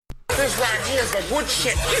This right here is the good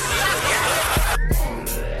shit.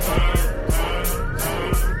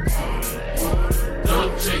 No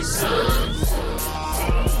chasers.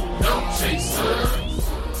 No chasers.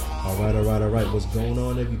 All right. What's going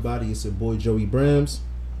on, everybody? It's your boy Joey Brams.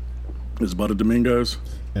 It's Butter Domingos.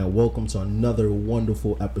 And welcome to another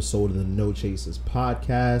wonderful episode of the No Chasers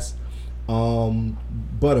podcast.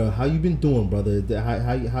 Butter, how you been doing, brother?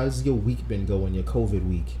 How's your week been going, your COVID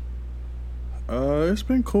week? It's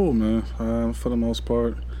been cool, man. For the most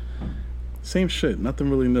part, same shit. Nothing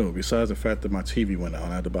really new besides the fact that my TV went out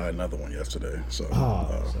and I had to buy another one yesterday. So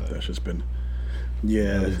that's just been,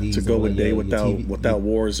 to go a day without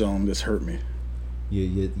Warzone. This hurt me.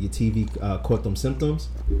 Your TV caught them symptoms.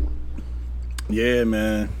 Yeah,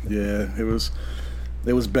 man. Yeah, it was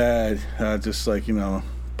bad. I just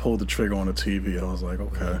pulled the trigger on the TV. I was like,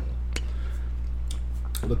 okay.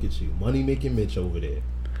 Look at you, money making Mitch over there.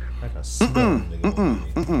 Like a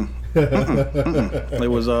nigga. It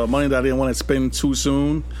was money that I didn't want to spend too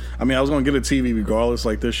soon. I mean, I was going to get a TV regardless,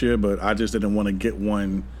 like this year, but I just didn't want to get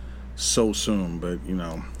one so soon. But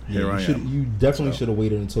here I am. You definitely should have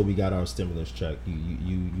waited until we got our stimulus check.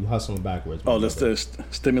 You hustling backwards. Oh, that's the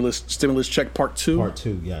stimulus check part 2. Part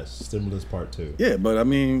 2, yes, stimulus part 2. Yeah, but I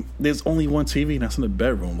mean, there's only one TV and that's in the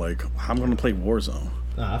bedroom. Like, I'm going to play Warzone.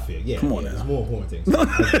 Nah, I feel Come on now. There's more important things.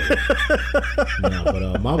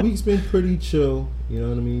 But my week's been pretty chill. You know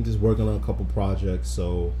what I mean? Just working on a couple projects.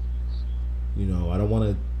 So, I don't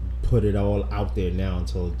want to put it all out there now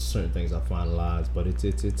until certain things are finalized. But it's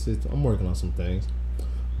I'm working on some things.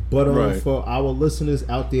 But right. For our listeners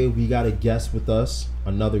out there, we got a guest with us,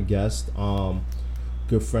 another guest.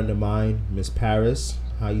 Good friend of mine, Miss Paris.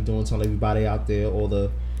 How you doing? Tell everybody out there, all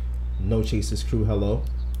the No Chasers crew, hello.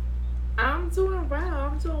 I'm doing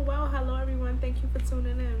well. Hello, everyone. Thank you for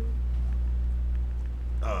tuning in.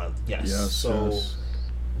 Yes. So,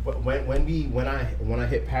 when I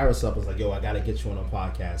hit Paris up, I was like, yo, I gotta get you on a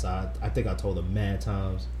podcast. I think I told her mad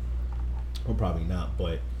times, or probably not,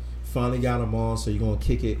 but finally got him on. So you're gonna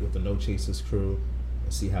kick it with the No Chasers crew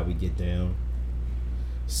and see how we get down.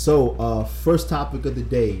 So, first topic of the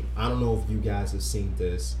day. I don't know if you guys have seen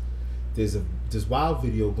this. There's this wild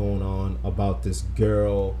video going on about this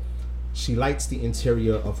girl. She lights the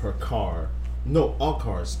interior of her car. No, our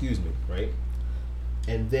car, excuse me, right?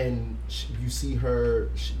 And then you see her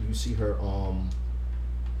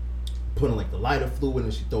putting like the lighter fluid,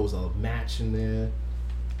 and she throws a match in there.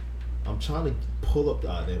 I'm trying to pull up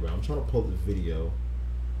I'm trying to pull the video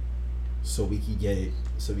so we can get it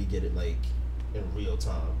like in real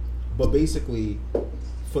time. But basically,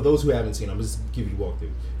 for those who haven't seen, I'm just giving you a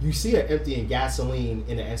walkthrough. You see her emptying gasoline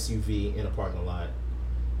in an SUV in a parking lot.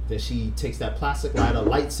 Then she takes that plastic lighter,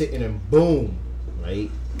 lights it, and then boom, right?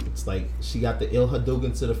 It's like she got the Il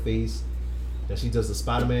Hadouken to the face. Then she does the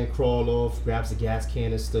Spider-Man crawl off, grabs the gas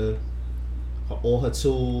canister, all her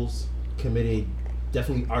tools, committed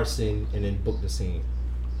definitely arson, and then booked the scene,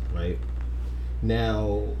 right?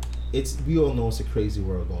 Now, we all know it's a crazy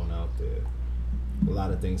world going out there. A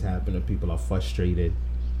lot of things happen and people are frustrated.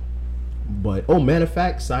 But, matter of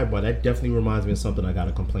fact, sidebar, that definitely reminds me of something I got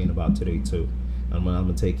to complain about today, too. I'm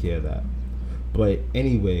gonna take care of that. But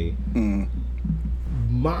anyway,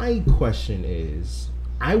 my question is,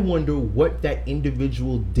 I wonder what that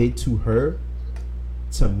individual did to her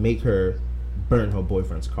to make her burn her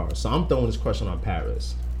boyfriend's car. So I'm throwing this question on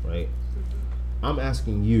Paris, right? I'm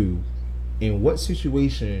asking you, in what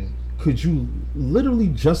situation could you literally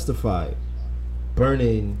justify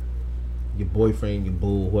burning your boyfriend, your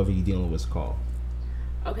boo, whoever you're dealing with's car?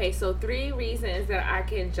 Okay, so 3 reasons that I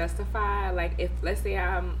can justify, like if, let's say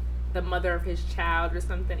I'm the mother of his child or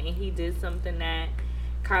something and he did something that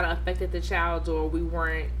kind of affected the child, or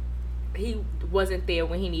he wasn't there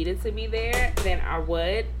when he needed to be there, then I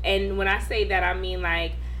would. And when I say that, I mean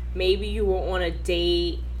like maybe you were on a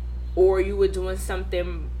date or you were doing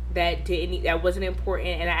something that wasn't important,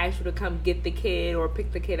 and I asked you to come get the kid or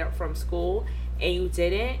pick the kid up from school and you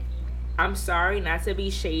didn't. I'm sorry, not to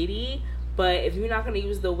be shady, but if you're not going to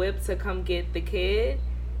use the whip to come get the kid,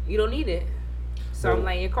 you don't need it. So well, I'm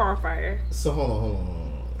lighting your car on fire. So hold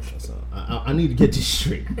on. So, I need to get this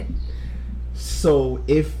straight. So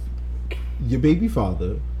if your baby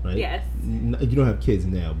father, right? Yes. You don't have kids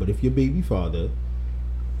now, but if your baby father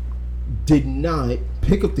did not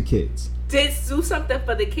pick up the kids, did do something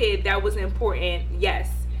for the kid that was important, yes.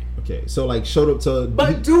 Okay, so like showed up to...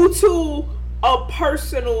 But due to a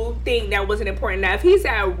personal thing that wasn't important. Now, if he's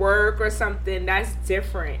at work or something, that's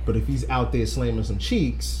different. But if he's out there slamming some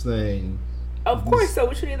cheeks, then... Of course, so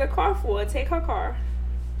what you need the car for? Take her car.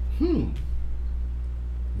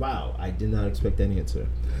 Wow, I did not expect that answer.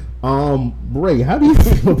 Ray, how do you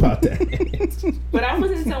feel about that? But I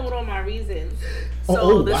wasn't done with all my reasons. So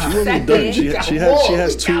Oh, the wow. second, She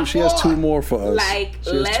has two more for us. like,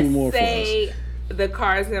 She has let's two more for us. say the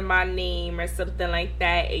car's in my name or something like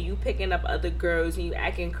that, and you picking up other girls and you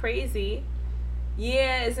acting crazy.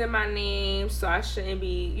 Yeah, it's in my name, so I shouldn't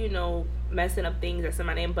be, messing up things that's in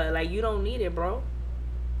my name. But like, you don't need it, bro.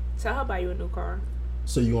 Tell her buy you a new car.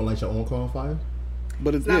 So you gonna light your own car on fire?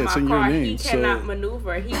 But It's not it's my in car. your name. He cannot So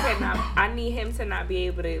maneuver. He cannot. I need him to not be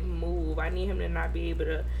able to move. I need him to not be able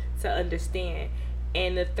to understand.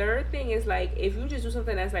 And the third thing is, like, if you just do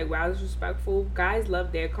something that's like wow, disrespectful, guys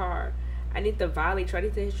love their car. I need to violate you. I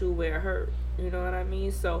need to hit you where it hurt. You know what I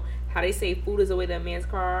mean? So how they say food is the way that man's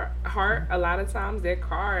heart. A lot of times their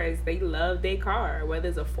cars, they love their car. Whether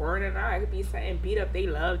it's a foreign or not, it could be something beat up. They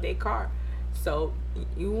love their car. So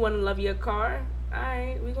you want to love your car?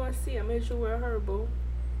 Alright, we gonna see. I'm gonna hit you where it hurt, boo.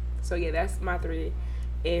 So yeah, that's my 3.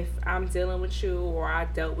 If I'm dealing with you, or I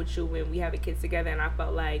dealt with you when we have a kid together, and I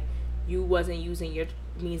felt like you wasn't using your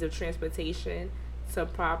means of transportation to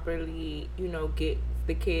properly, get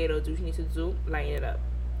the kid or do what you need to do, lighten it up.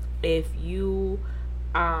 If you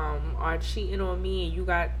are cheating on me and you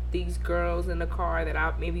got these girls in the car that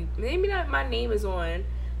I maybe not my name is on,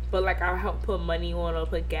 but like I help put money on or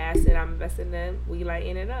put gas in, I'm investing in them, we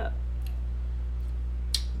lighten it up.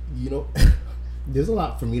 There's a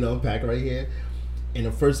lot for me to unpack right here. And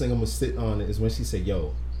the first thing I'm gonna sit on is when she said,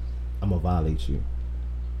 yo, I'm gonna violate you.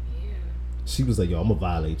 Yeah. She was like, yo, I'm gonna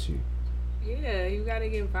violate you. Yeah, you gotta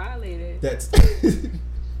get violated. That's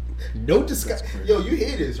no discussion. Yo, you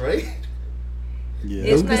hear this, right? yeah,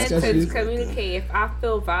 It's No meant to discussion. communicate. If I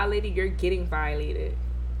feel violated, you're getting violated.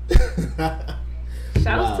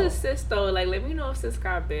 Shout out to sis though. Like, let me know if sis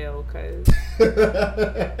got bail, cause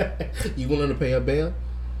You willing to pay her bail?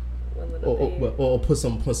 willing to pay. Or put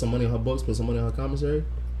some money on her books, put some money on her commissary?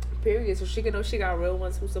 Period. So she can know she got real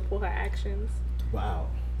ones who support her actions. Wow.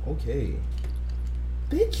 Okay.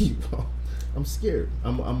 Thank you. I'm scared.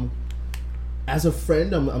 I'm as a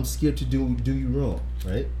friend, I'm scared to do you wrong,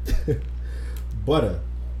 right? Butter,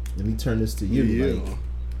 let me turn this to you.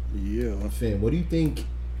 yeah. Finn, what do you think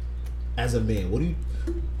as a man? What do you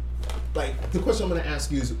like? The question I'm gonna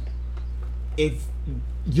ask you is, if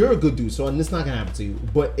you're a good dude, so and it's not gonna happen to you,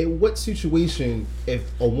 but in what situation,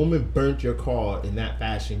 if a woman burnt your car in that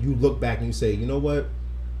fashion, you look back and you say, you know what,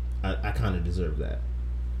 I kind of deserve that.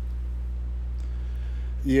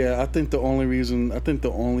 Yeah, I think the only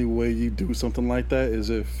way you do something like that is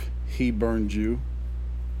if he burned you.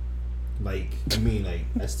 Like, you mean like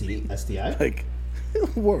STI? Like,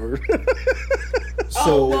 word.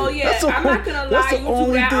 So well, yeah. that's the I'm not gonna lie. that's the You only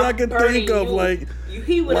do that, thing I I'm can burning think of. you. Like,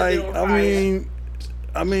 He would have been on fire.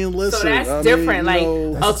 I mean, listen. So that's I mean, different. Like,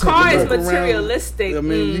 a car is walk around- materialistic.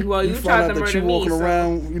 well, you find tried out to that murder you me. walking So.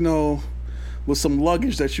 around, with some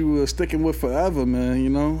luggage that you were sticking with forever,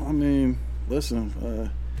 man. I mean,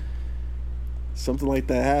 listen, something like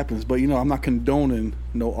that happens. But I'm not condoning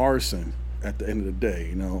no arson. At the end of the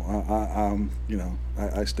day,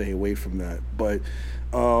 I stay away from that. But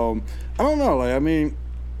I don't know. Like, I mean,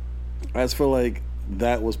 I just feel like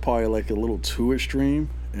that was probably like a little too extreme,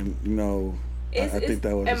 and I think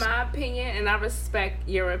that was. In my opinion, and I respect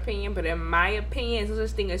your opinion, but in my opinion, there's no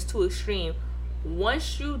such thing as too extreme.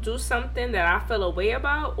 Once you do something that I feel a way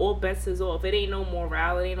about, all bets is off. It ain't no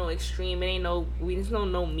morality, ain't no extreme. It ain't there's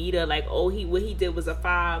no meter. Like, what he did was a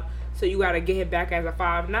 5, so you gotta get it back as a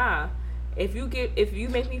 5. Nah. If you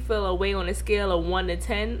make me feel a way on a scale of 1 to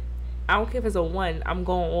 10, I don't care if it's a 1. I'm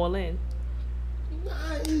going all in.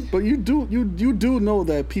 But you do know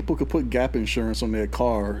that people could put gap insurance on their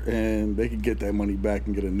car and they could get that money back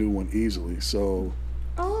and get a new one easily. So,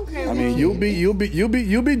 Oh, okay. I mean, you'll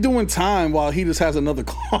be doing time while he just has another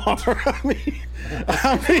car. I mean,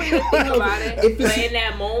 Think about it. But in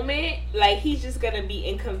that moment, like, he's just gonna be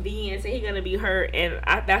inconvenienced and he's gonna be hurt, and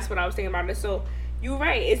that's what I was thinking about it. So you're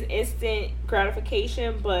right. It's instant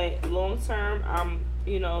gratification, but long term, I'm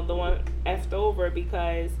the one effed over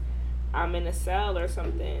because I'm in a cell or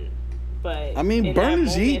something. But I mean, burn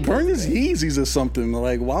his Yeezys or something.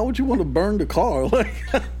 Like, why would you want to burn the car?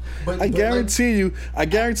 Like, I guarantee you,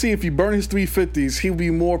 if you burn his 350s, he'll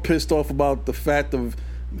be more pissed off about the fact of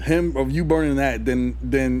you burning that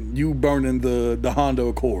than you burning the Honda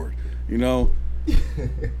Accord.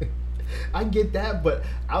 I get that, but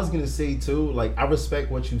I was gonna say too, like, I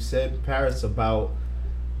respect what you said, Paris, about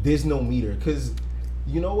there's no meter, because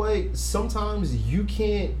you know what? Sometimes you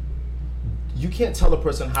can't tell a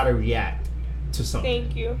person how to react to something.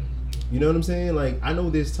 Thank you. You know what I'm saying? Like, I know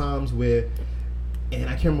there's times where, and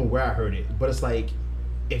I can't remember where I heard it, but it's like,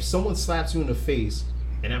 if someone slaps you in the face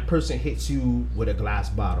and that person hits you with a glass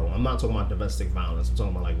bottle. I'm not talking about domestic violence. I'm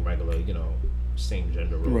talking about like regular, same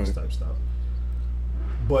gender roles type stuff.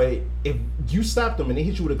 But if you slap them and they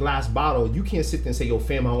hit you with a glass bottle, you can't sit there and say, "Yo,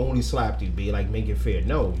 fam, I only slapped you." Be like, make it fair.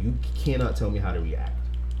 No, you cannot tell me how to react.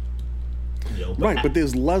 But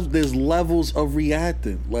there's levels of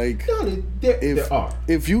reacting. Like, no, there are.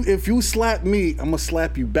 If you slap me, I'm gonna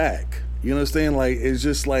slap you back. You understand? Like, it's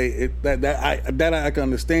just like that I can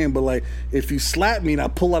understand. But like, if you slap me and I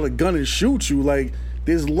pull out a gun and shoot you, like,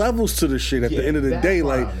 there's levels to the shit. At the end of the day,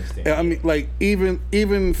 like, I mean, like,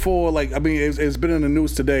 even for like, I mean, it's been in the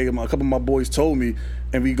news today. A couple of my boys told me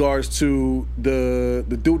in regards to the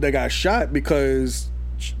dude that got shot because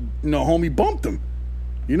homie bumped him.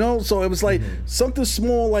 So it was like something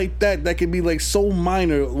small like that could be like so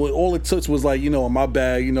minor. All it took was like, my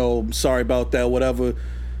bad, sorry about that, whatever.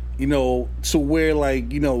 To where like,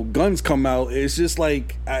 guns come out. It's just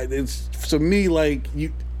like, it's to me like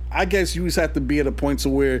I guess you just have to be at a point to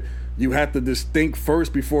where you have to just think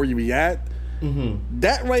first before you react.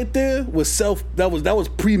 That right there was that was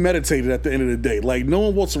premeditated at the end of the day. Like, no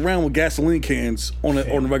one walks around with gasoline cans on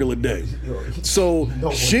a regular day. So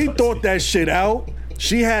she thought that shit out.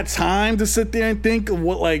 She had time to sit there and think of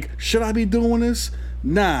what, like, should I be doing this?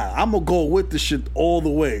 Nah, I'm gonna go with the shit all the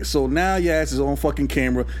way. So now your ass is on fucking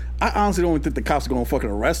camera. I honestly don't think the cops are gonna fucking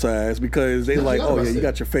arrest her ass because they like, oh yeah, you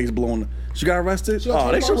got your face blown. She got arrested?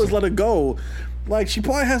 Oh, they should just let her go. Like, she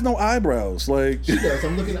probably has no eyebrows. Like, she does.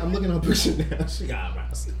 I'm looking at her picture now. She got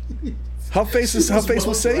eyebrows. Her face was safe.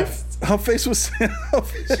 Her face was safe.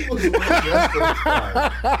 She was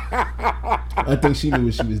I think she knew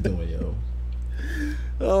what she was doing, yo.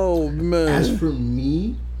 Oh man. As for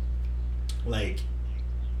me, like,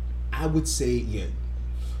 I would say,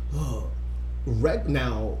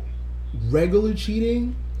 regular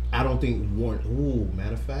cheating, I don't think warrant. Ooh,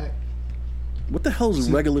 matter of fact, what the hell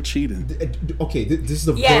is regular cheating? Okay, this is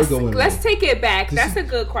the Virgo. Virgo in Let's me. take it back. That's a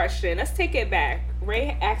good question. Let's take it back.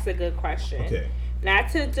 Ray asked a good question. Okay.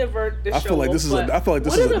 Not to divert the show. I feel like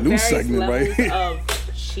this is a new segment, right? Of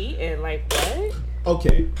cheating, like what?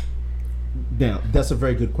 Okay. Now, that's a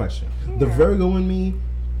very good question. Yeah. The Virgo in me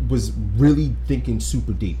was really thinking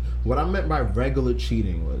super deep. What I meant by regular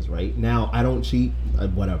cheating was, right, now I don't cheat,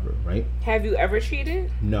 whatever, right? Have you ever cheated?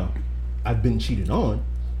 No. I've been cheated on,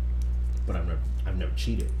 but I've never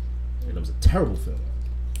cheated. And it was a terrible feeling.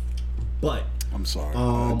 But I'm sorry.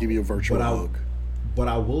 I'll give you a virtual hug. But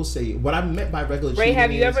I will say, what I meant by regular cheating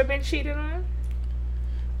have you ever been cheated on?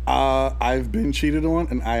 I've been cheated on,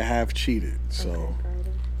 and I have cheated, so... Okay.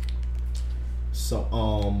 So,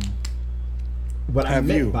 what I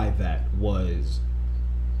meant by that was,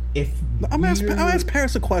 if I asked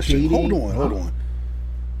Paris a question. Hold on.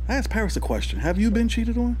 I asked Paris a question. Have you been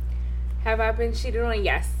cheated on? Have I been cheated on?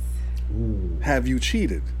 Yes. Ooh. Have you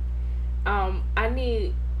cheated? I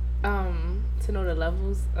need to know the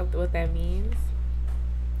levels of what that means.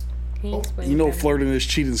 Can you explain? Flirting is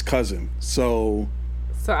cheating's cousin. So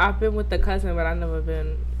I've been with the cousin, but I've never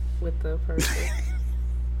been with the person.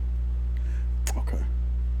 Okay.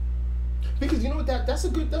 Because you know what, that's a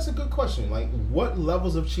good question. Like, what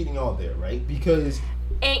levels of cheating are there, right? Because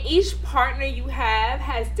and each partner you have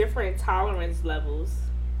has different tolerance levels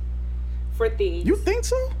for things. You think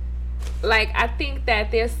so? Like, I think that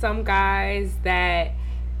there's some guys that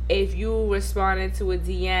if you responded to a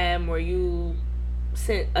DM or you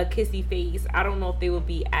sent a kissy face, I don't know if they would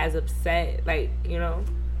be as upset. Like, I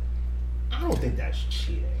don't think that's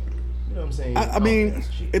cheating. You know what I'm saying? I mean,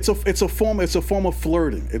 it's a form of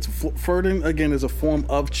flirting. Flirting again is a form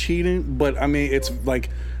of cheating, but I mean, it's like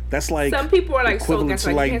that's like some people are like equivalent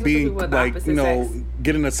to like being like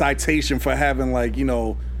getting a citation for having like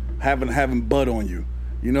having butt on you.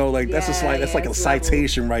 That's just like that's like a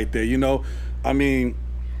citation right there. I mean,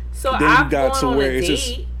 so then I've gone to where it's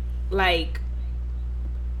just like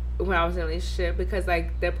when I was in a relationship because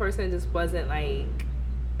like that person just wasn't like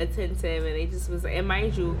attentive and they just was, and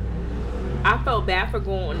mind you, I felt bad for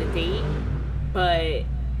going on the date, but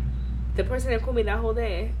the person didn't call me that whole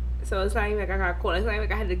day, so it's not even like I got caught. It's not even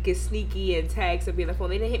like I had to get sneaky and text or be on the phone.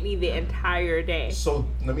 They didn't hit me the entire day. So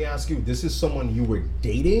let me ask you, this is someone you were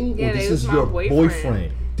dating, or this is your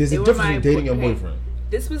boyfriend? There's a difference in dating your boyfriend.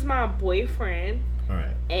 This was my boyfriend. All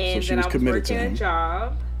right. And then I was working a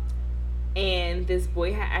job, and this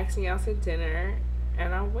boy had asked me out to dinner,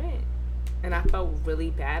 and I went. And I felt really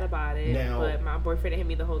bad about it, but my boyfriend hit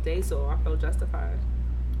me the whole day, so I felt justified.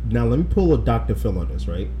 Now, let me pull a Dr. Phil on this,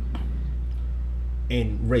 right?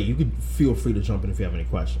 And Ray, you could feel free to jump in if you have any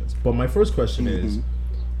questions. But my first question is,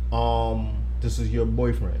 this is your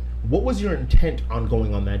boyfriend. What was your intent on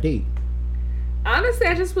going on that date? Honestly,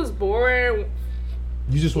 I just was bored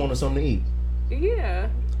You just wanted something to eat. Yeah.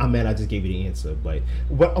 I'm mad I just gave you the answer, but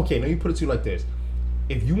okay, let me put it to you like this.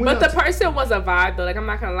 If you went But the person was a vibe though. Like, I'm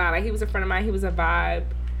not gonna lie. Like, he was a friend of mine. He was a vibe.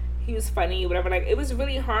 He was funny, whatever. Like, it was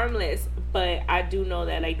really harmless. But I do know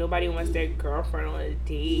that, like, nobody wants their girlfriend on a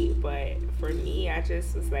date. But for me, I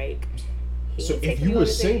just was like, so if you were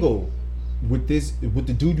single with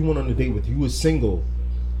the dude you went on a date with, you were single,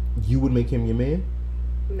 you would make him your man?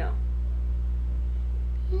 No.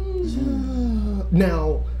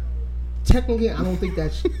 Now, technically, I don't think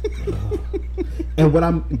that's.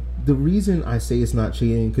 And the reason I say it's not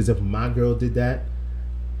cheating, because if my girl did that,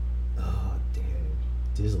 oh damn,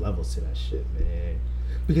 there's levels to that shit, man.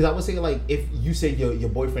 Because I would say, like, if you say your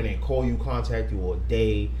boyfriend ain't call you, contact you all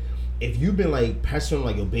day, if you've been like pestering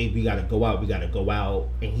like, yo, babe, we gotta go out,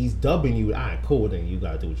 and he's dubbing you, all right, cool, then you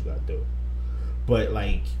gotta do what you gotta do. But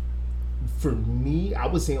like, for me, I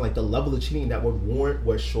was saying like the level of cheating that would warrant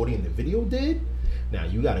what Shorty in the video did. Now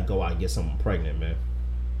you gotta go out and get someone pregnant, man,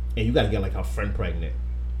 and you gotta get like her friend pregnant.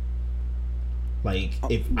 Like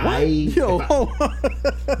that's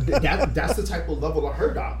the type of level of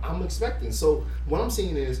hurt I'm expecting. So what I'm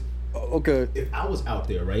saying is, okay, if I was out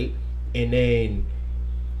there, right, and then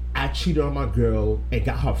I cheated on my girl and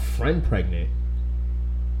got her friend pregnant,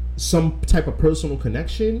 some type of personal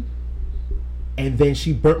connection, and then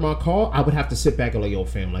she burnt my car, I would have to sit back and like, yo,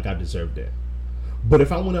 fam, like I deserved it. But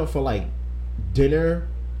if I went out for like dinner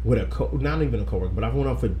with not even a coworker, but I went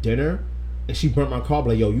out for dinner and she burnt my car,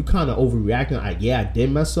 like, yo, you kind of overreacting. I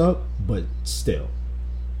did mess up, but still.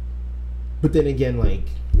 But then again, like,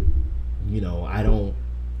 you know, I don't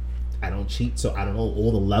cheat, so I don't know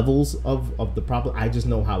all the levels of the problem. I just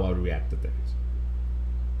know how I would react to things,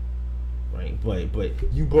 right?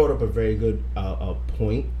 But you brought up a very good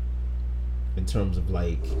point in terms of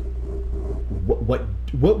like what.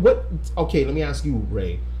 Okay, let me ask you,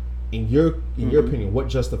 Ray. In your opinion, what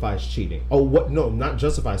justifies cheating? Oh, what? No, not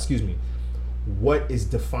justify. Excuse me. What is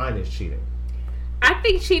defined as cheating? I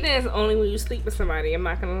think cheating is only when you sleep with somebody. I'm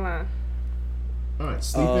not gonna lie. All right,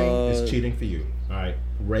 sleeping is cheating for you. All right,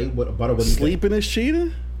 Ray, what do you sleeping think? Is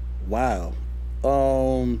cheating? Wow.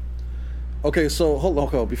 Okay, so hold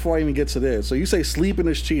on. Before I even get to there, so you say sleeping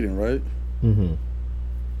is cheating, right? Mm-hmm.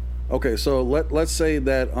 Okay, so let's say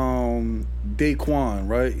that Daquan,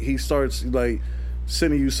 right? He starts like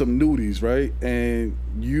sending you some nudies, right? And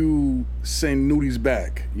you send nudies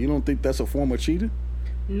back. You don't think that's a form of cheating?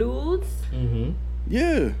 Nudes? Mm-hmm.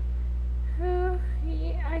 Yeah. Yeah,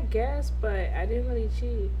 I guess, but I didn't really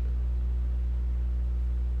cheat.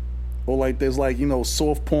 Or like there's like, you know,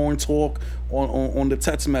 soft porn talk on the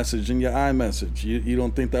text message and your iMessage. You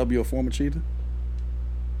don't think that'll be a form of cheating?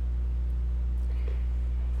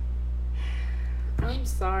 I'm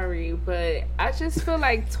sorry, but I just feel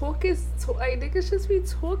like like niggas just be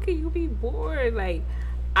talking, you be bored. Like,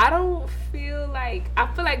 I don't feel like, I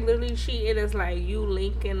feel like literally cheating is like you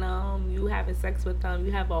linking them, you having sex with them,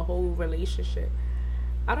 you have a whole relationship.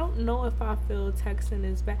 I don't know if I feel texting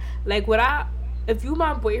is bad. Like, if you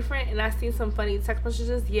my boyfriend and I seen some funny text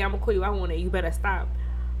messages, yeah, I'm gonna call you out on it, you better stop.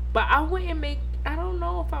 But I don't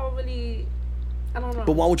know if I would really, I don't know.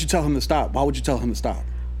 But why would you tell him to stop?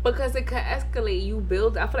 Because it could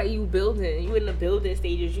escalate. I feel like you building. You in the building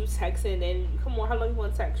stages. You texting, and come on, how long you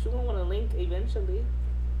want to text? You gonna want to link eventually.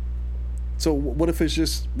 So what if it's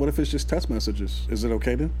just text messages? Is it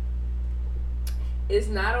okay then? It's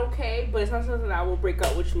not okay, but it's not something that I will break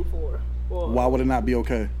up with you for. Why would it not be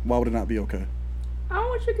okay? I don't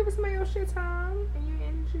want you to give somebody else your time and your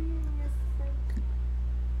energy.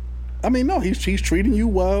 I mean, no, he's treating you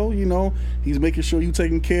well, you know. He's making sure you're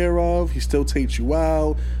taken care of. He still takes you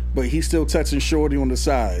out, but he's still texting Shorty on the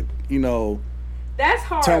side, you know. That's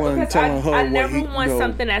hard because I never want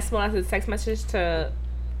something as small as a text message to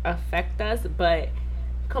affect us. But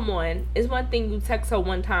come on, it's one thing you text her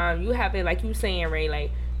one time. You have it like you saying, Ray, like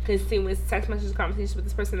continuous text messages, conversations with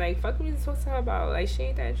this person. Like, fuck me to talk to her about. Like, she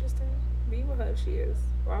ain't that interesting. Be with her if she is.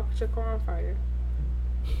 Or I'll put your car on fire.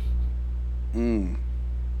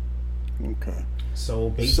 Okay.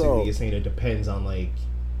 So basically, you're saying it depends on like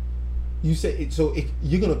you say.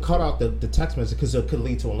 You're gonna cut out the text message because it could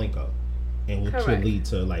lead to a link up, and it could lead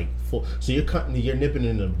to like full. So you're nipping it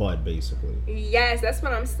in the bud, basically. Yes, that's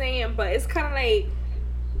what I'm saying. But it's kind of like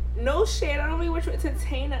no shit. I don't really want you to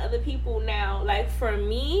entertain other people now. Like for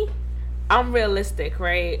me, I'm realistic,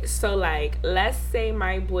 right? So like, let's say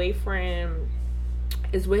my boyfriend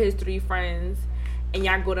is with his 3 friends. And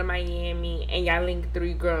y'all go to Miami and y'all link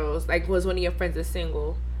 3 girls, like was one of your friends is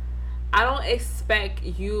single. I don't expect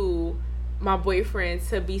you, my boyfriend,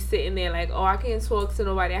 to be sitting there like, oh, I can't talk to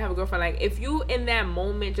nobody, I have a girlfriend. Like, if you in that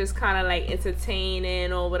moment just kind of like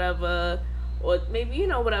entertaining or whatever, or maybe, you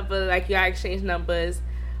know, whatever, like y'all exchange numbers,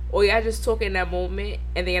 or y'all just talk in that moment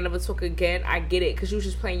and then y'all never talk again. I get it, because you was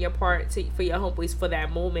just playing your part for your homeboys for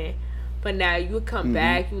that moment. But now you come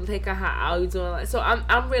back, you take a hot out, you doing like, so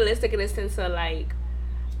I'm realistic in the sense of like,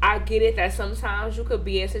 I get it that sometimes you could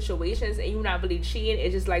be in situations and you're not really cheating.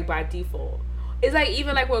 It's just like by default. It's like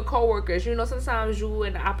even like with coworkers, you know, sometimes you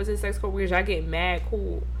and the opposite sex coworkers, y'all get mad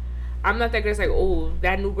cool. I'm not that good. It's like, oh,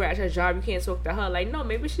 that new girl at your job, you can't talk to her. Like, no,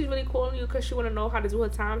 maybe she's really calling you because she want to know how to do her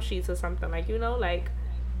time sheets or something. Like, you know, like,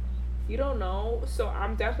 you don't know. So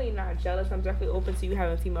I'm definitely not jealous. I'm definitely open to you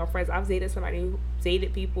having female friends. I've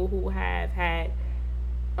dated people who have had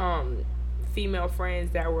female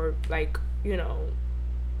friends that were like, you know,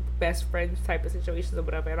 best friends type of situations or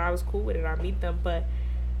whatever, and I was cool with it. I meet them, but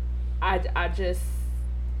I just,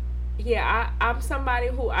 yeah, I'm somebody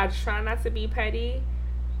who I try not to be petty,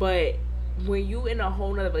 but when you in a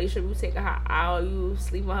whole nother relationship, you take her out, you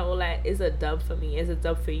sleep with her, all that, it's a dub for me. It's a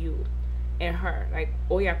dub for you and her. Like,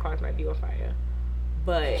 all your cars might be on fire,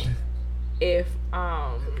 but if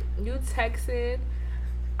you texting,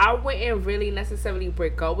 I wouldn't really necessarily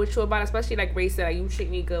break up with you about it, especially like Ray said, like, you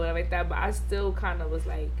treat me good, whatever like that, but I still kind of was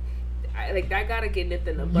like, that gotta get nipped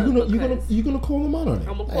in the butt. You're gonna call him out on it.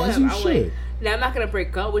 I'm gonna call him. Now I'm not gonna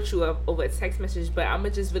break up with you over a text message, but I'm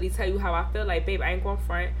gonna just really tell you how I feel. Like, babe, I ain't going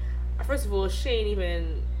front. First of all, she ain't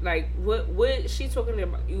even like what she talking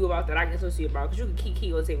to you about that I can talk to you about, because you can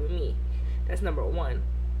kiki or take with me. That's number one.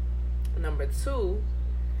 Number two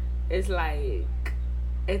is like,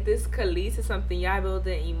 if this could lead to something, y'all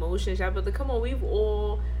building emotions, y'all building. Come on, we've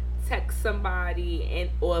all text somebody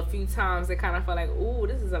or a few times that kind of felt like, ooh,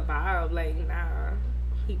 this is a vibe. Like, nah,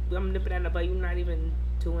 I'm nipping at the butt. You're not even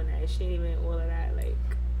doing that. She ain't even all of that. Like,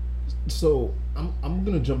 so I'm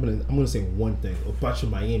gonna jump in. I'm gonna say one thing about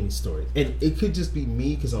your Miami story, and it could just be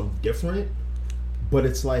me because I'm different. But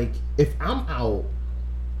it's like, if I'm out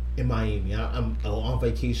in Miami, I'm on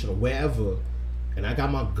vacation or wherever, and I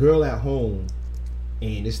got my girl at home,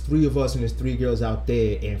 and there's 3 of us and there's 3 girls out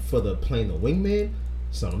there, and for the playing the wingman.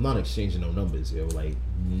 So I'm not exchanging no numbers, yo. Like,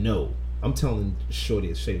 no. I'm telling Shorty,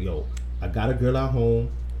 yo, I got a girl at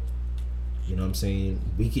home. You know what I'm saying?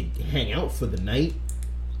 We could hang out for the night.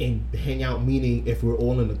 And hang out meaning if we're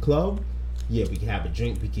all in the club, yeah, we could have a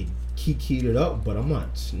drink. We could key it up. But I'm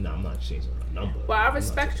not changing a number. Well, I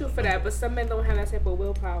respect you for that, but some men don't have that type of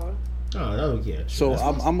willpower. Oh, that would, yeah. True. So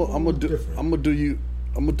I'm gonna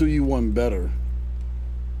do you one better.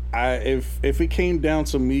 If it came down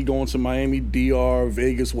to me going to Miami, DR,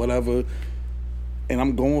 Vegas, whatever, and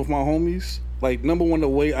I'm going with my homies, like, number one, the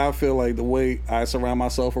way I feel, like, the way I surround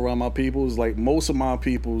myself around my people is, like, most of my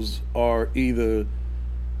peoples are either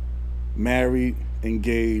married,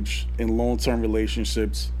 engaged, in long-term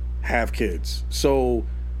relationships, have kids. So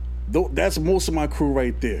that's most of my crew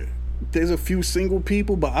right there. There's a few single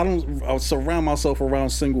people, but I surround myself around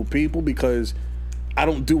single people because I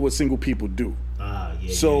don't do what single people do.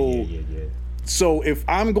 So if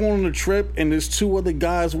I'm going on a trip and there's 2 other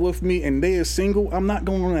guys with me and they are single, I'm not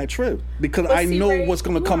going on that trip because I know Ray, what's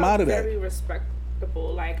going to come out of that. Very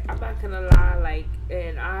respectable. Like, I'm not gonna lie. Like,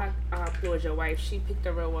 and I applaud your wife. She picked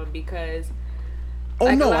the real one because. Oh,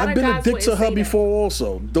 like, no, I've been a dick to her before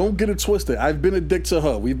also. Don't get it twisted. I've been a dick to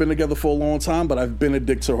her. We've been together for a long time, but I've been a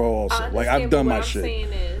dick to her also. Like, I've done my shit. What I'm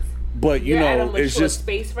saying is, but you know, it's just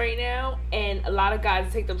space right now, and a lot of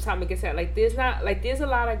guys take them time to get set. Like, there's a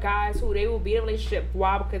lot of guys who they will be in a relationship.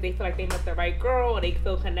 Why? Because they feel like they met the right girl or they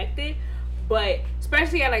feel connected. But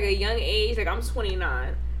especially at like a young age, like I'm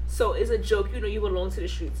 29, so it's a joke. You know, you belong to the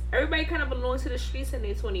streets. Everybody kind of belongs to the streets in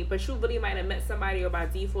their 20s, but you really might have met somebody, or by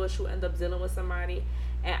default you end up dealing with somebody.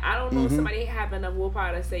 And I don't know if somebody have enough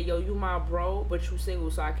willpower to say, yo, you my bro, but you single,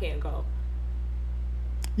 so I can't go.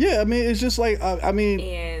 Yeah, I mean, it's just like, I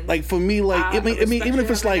mean, like, for me, like, I mean, even if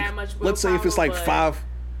it's like, let's say if it's like 5,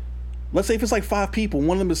 let's say if it's like 5 people,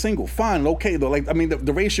 one of them is single, fine, okay, though. Like, I mean,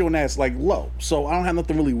 the ratio in that's like low, so I don't have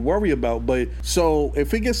nothing to really worry about. But so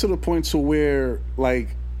if it gets to the point to where,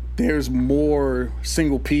 like, there's more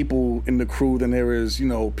single people in the crew than there is, you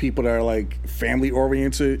know, people that are like family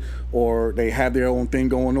oriented or they have their own thing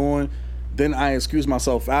going on, then I excuse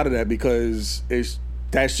myself out of that because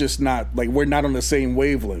that's just not, like, we're not on the same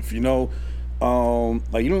wavelength, you know.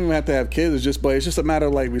 Like, you don't even have to have kids. It's just a matter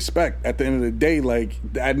of, like, respect. At the end of the day, like,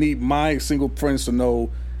 I need my single friends to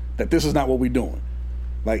know that this is not what we're doing.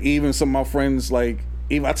 Like, even some of my friends, like,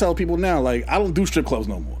 even I tell people now, like, I don't do strip clubs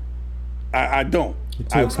no more. I don't.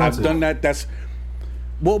 I've done that. That's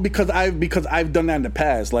because I've done that in the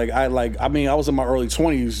past. I was in my early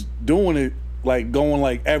 20s doing it, like, going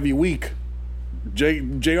like every week.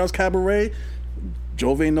 JR's Cabaret.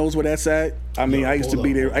 Jove knows where that's at. I mean, I used to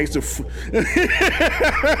be there. I used to.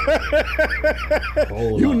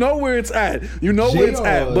 You know where it's at. You know where it's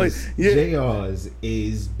at. But yeah, JR's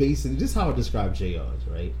is basically just how I describe JR's,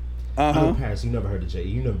 right? I know Paris. You never heard of J.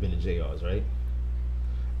 You never been to JR's, right?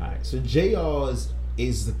 All right. So JR's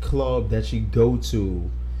is the club that you go to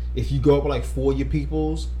if you go up with like 4 of your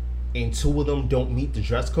peoples and 2 of them don't meet the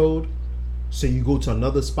dress code. So you go to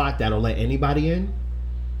another spot that'll let anybody in.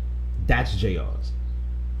 That's JR's.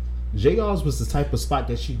 JR's was the type of spot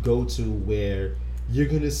that you go to where you're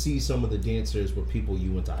gonna see some of the dancers with people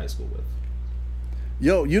you went to high school with.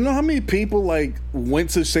 Yo, you know how many people like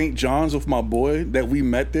went to St. John's with my boy that we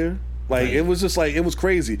met there? Like It was just like, it was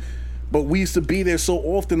crazy. But we used to be there so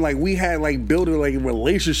often, like we had like built a like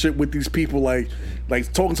relationship with these people, like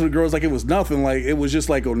talking to the girls like it was nothing. Like it was just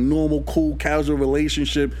like a normal, cool, casual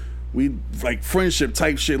relationship. We like friendship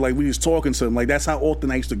type shit. Like we just talking to them. Like that's how often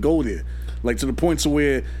I used to go there. Like to the point to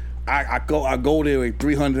where I go there with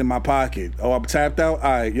 $300 in my pocket. Oh, I'm tapped out.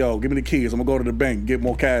 All right, yo, give me the keys. I'm gonna go to the bank, get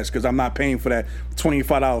more cash because I'm not paying for that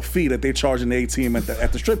 $25 fee that they charge in the ATM at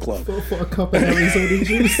the strip club. Go for a cup of Arizona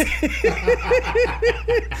juice.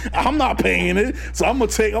 I'm not paying it, so I'm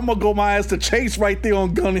gonna go my ass to Chase right there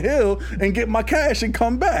on Gun Hill and get my cash and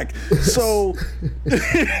come back. So,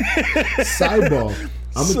 sidebar.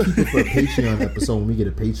 I'm gonna keep it for a Patreon episode when we get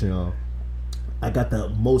a Patreon. I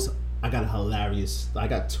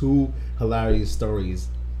got 2 hilarious stories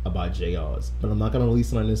about JR's, but I'm not gonna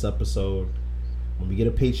release it on this episode. When we get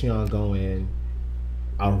a Patreon going,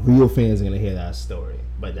 our real fans are gonna hear that story.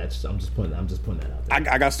 But I'm just putting that out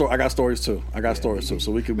there. I got stories too.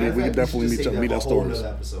 So we could definitely meet that stories.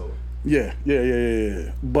 Yeah.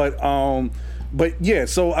 But yeah,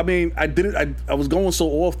 so I mean, I did it. I was going so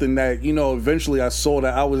often that, you know, eventually I saw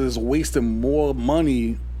that I was just wasting more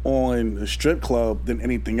money on a strip club than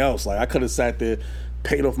anything else. Like I could have sat there,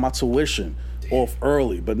 paid off my tuition off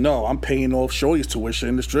early, but no, I'm paying off Shorty's tuition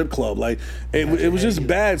in the strip club. Like it was just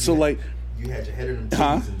bad. So like, you had your head in them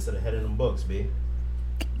titties instead of head in them books, B.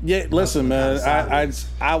 Yeah, listen, man. I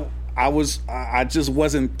just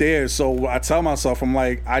wasn't there. So I tell myself, I'm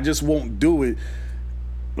like, I just won't do it.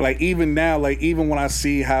 Like even now, like even when I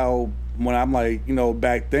see how when I'm like, you know,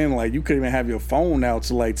 back then, like you couldn't even have your phone out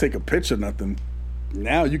to like take a picture, nothing.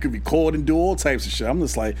 Now you can record and do all types of shit. I'm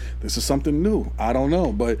just like, this is something new. I don't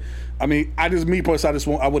know, but I mean, I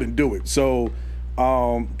wouldn't do it. So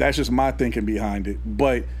that's just my thinking behind it.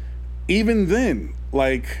 But even then,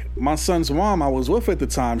 like my son's mom I was with at the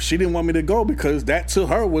time, she didn't want me to go because that to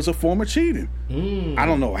her was a form of cheating. I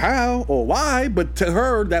don't know how or why, but to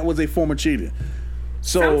her that was a form of cheating.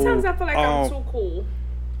 So sometimes I feel like I'm too cool.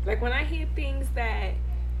 Like when I hear things that,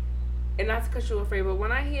 and not to cut you off, but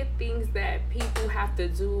when I hear things that people have to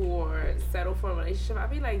do or settle for a relationship, I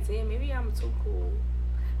be like, damn, maybe I'm too cool.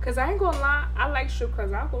 Cause I ain't gonna lie, I like strip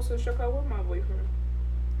clubs. I'll go to a strip club with my boyfriend.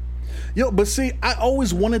 Yo, but see, I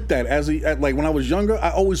always wanted that. Like when I was younger,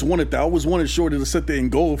 I always wanted that. I always wanted Shorty to sit there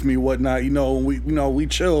and go with me, whatnot. You know, we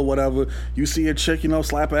chill, whatever. You see a chick, you know,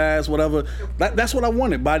 slap her ass, whatever. That's what I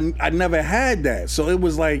wanted, but I never had that. So it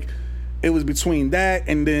was like, it was between that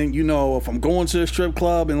and then, you know, if I'm going to a strip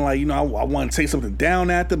club and like, you know, I want to take something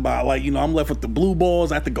down after, but like, you know, I'm left with the blue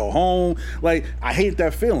balls. I have to go home. Like I hate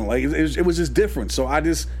that feeling. Like it was just different. So I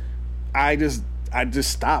just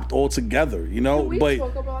stopped altogether, you know. Can we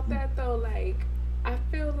talk about that though? Like, I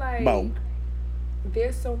feel like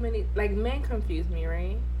there's so many, like, men confuse me,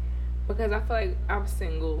 right? Because I feel like I'm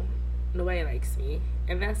single, nobody likes me,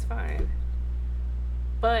 and that's fine.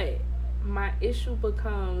 But my issue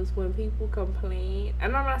becomes when people complain,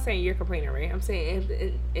 and I'm not saying you're complaining, right? I'm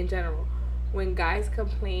saying in general, when guys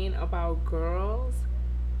complain about girls,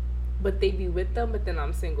 but they be with them, but then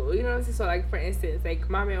I'm single. You know what I'm saying? So, like, for instance, like,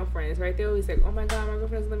 my male friends, right? They always like, oh, my God, my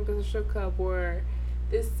girlfriend doesn't let me go to the strip club, or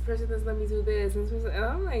this person doesn't let me do this. And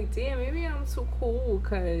I'm like, damn, maybe I'm too cool,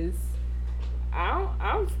 because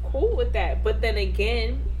I'm cool with that. But then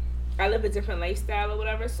again, I live a different lifestyle or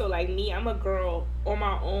whatever. So, like, me, I'm a girl on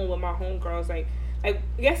my own with my homegirls. Like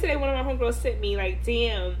yesterday, one of my homegirls sent me, like,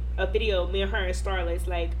 damn, a video, me and her and Starlets,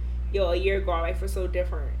 like, yo, a year ago, our life was so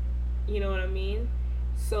different. You know what I mean?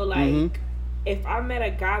 So, like, if I met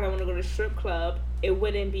a guy that want to go to a strip club, it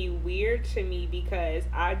wouldn't be weird to me because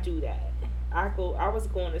I do that. I was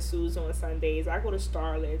going to Sue's on Sundays. I go to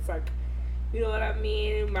Starlets. Like, you know what I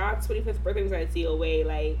mean? My 25th birthday was at DOA.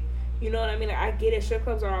 Like, you know what I mean? Like, I get it. Strip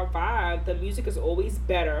clubs are a vibe. The music is always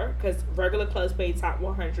better because regular clubs play top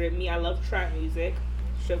 100. Me, I love trap music.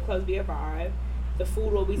 Strip clubs be a vibe. The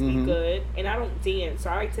food always be good. And I don't dance.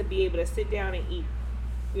 So I like to be able to sit down and eat.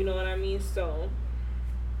 You know what I mean? So...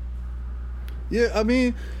 yeah, I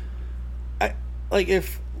mean,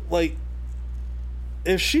 if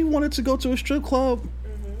if she wanted to go to a strip club,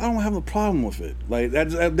 I don't have a problem with it. Like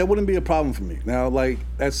that wouldn't be a problem for me. Now, like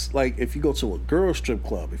that's like if you go to a girl strip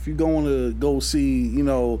club, if you going to go see, you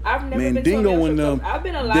know, Mandingo and them, I've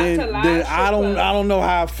been allowed then I don't know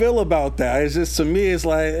how I feel about that. It's just to me, it's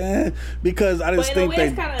like because I just think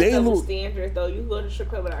that they double standards though. You go to strip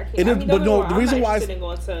club without kids. The reason why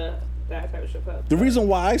going to that type of strip club. The reason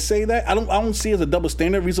why I say that I don't see it as a double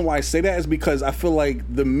standard. The reason why I say that is because I feel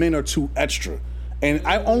like the men are too extra. And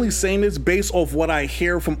I'm only saying this based off what I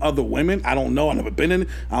hear from other women. I don't know. I've never been in it.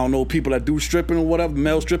 I don't know people that do stripping or whatever,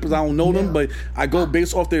 male strippers. I don't know them, but I go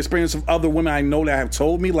based off the experience of other women I know that have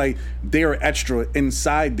told me, like, they're extra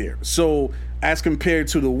inside there. So as compared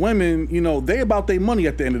to the women, you know, they about their money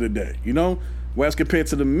at the end of the day, you know? Whereas compared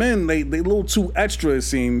to the men, they a little too extra, it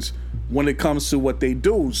seems, when it comes to what they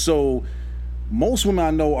do. So most women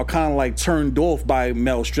I know are kind of like turned off by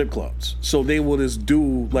male strip clubs. So they will just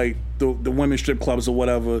do like the women's strip clubs or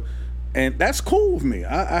whatever. And that's cool with me.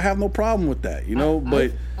 I have no problem with that, you know?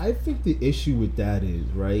 But I think the issue with that is,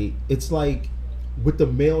 right, it's like with the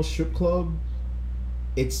male strip club,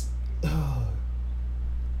 it's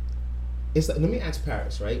like, let me ask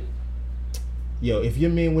Paris, right? Yo, if your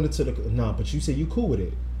man went into but you say you cool with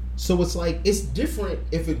it. So it's like, it's different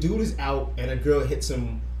if a dude is out and a girl hits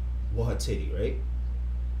him with her titty, right?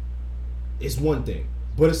 It's one thing.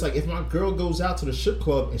 But it's like if my girl goes out to the strip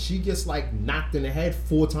club and she gets like knocked in the head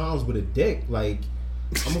 4 times with a dick, like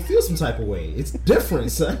I'm gonna feel some type of way. It's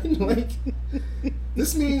different, son. Like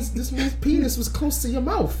this means penis was close to your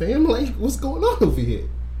mouth, fam. Like what's going on over here?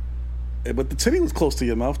 Yeah, but the titty was close to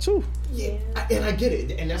your mouth too. Yeah, and I get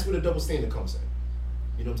it, and that's where the double standard comes in.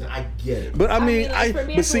 You know what I'm saying? I get it. But I mean, I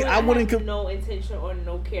wouldn't have no intention or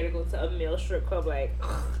no care to go to a male strip club. Like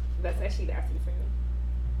that's actually nasty for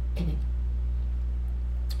me.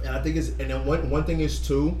 And I think and then one thing is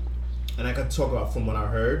too, and I can talk about from what I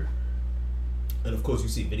heard, and of course you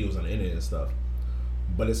see videos on the internet and stuff,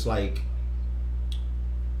 but it's like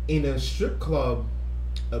in a strip club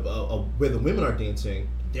where the women are dancing,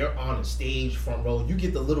 they're on a stage front row. You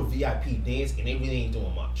get the little VIP dance, and they really ain't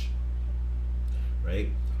doing much, right?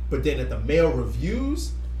 But then at the male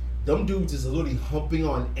reviews, them dudes is literally humping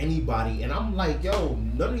on anybody, and I'm like, yo,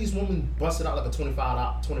 none of these women busted out like a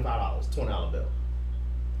 $20 bill.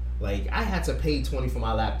 Like, I had to pay $20 for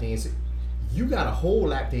my lap dance. You got a whole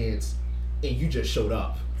lap dance, and you just showed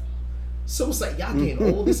up. So it's like, y'all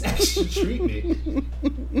getting all this extra treatment,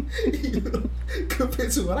 you know,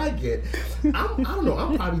 compared to what I get. I don't know.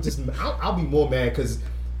 I'm probably just, I'll be more mad because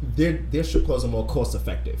their strip clubs are more cost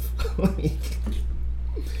effective.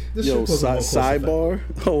 Yo, sidebar.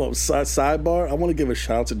 Hold up, sidebar. I want to give a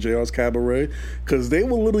shout out to JR's Cabaret because they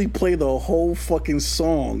will literally play the whole fucking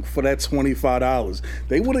song for that $25.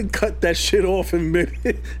 They wouldn't cut that shit off in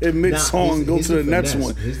mid song. Go to the next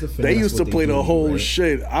one. They used to play the whole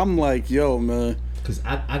shit. I'm like, yo, man. Because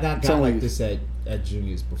I got like this at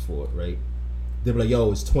Junior's before, right? They be like,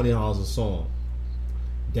 yo, it's $20 a song.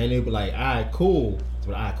 Then they be like, all right, cool.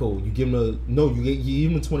 But all right, cool. You give them you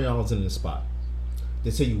give them $20 in the spot. They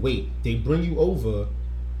tell you wait. They bring you over,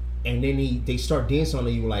 and then they start dancing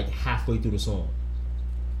on you like halfway through the song.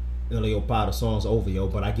 And they're like, yo, the song's over, yo,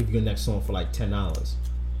 but I give you the next song for like $10. Like,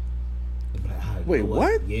 right, wait,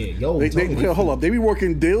 what? Yeah, yo. Hold up. They be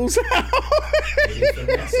working deals. They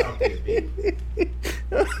finesse out there, baby.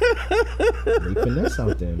 They finesse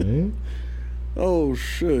out there, man. Oh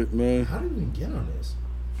shit, man. How did we even get on this?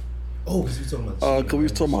 Oh, because we talking about cheating. Because we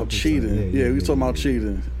was talking about cheating. Yeah, we was talking about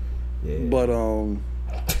cheating. Yeah.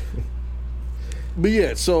 But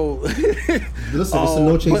yeah, so listen, it's a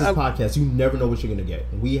No Chases podcast. You never know what you're gonna get.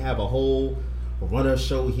 We have a whole runner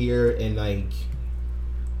show here, and like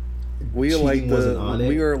we are like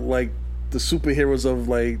the superheroes of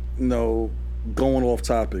like going off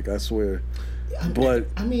topic. I swear. But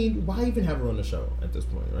I mean, why even have her on the show at this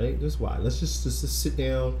point, right? Just why? Let's just sit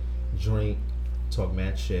down, drink, talk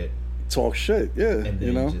mad shit. Talk shit, yeah. And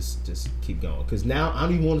then just keep going. Because now I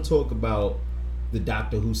don't even want to talk about the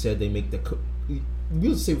doctor who said they make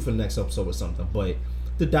we'll save it for the next episode or something. But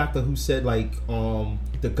the doctor who said like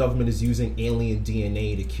the government is using alien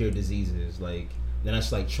DNA to cure diseases, like then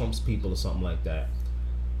that's like Trump's people or something like that.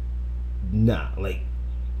 Nah, like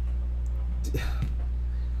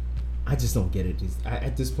I just don't get it.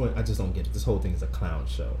 At this point, I just don't get it. This whole thing is a clown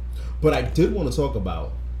show. But I did want to talk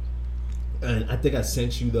about. And I think I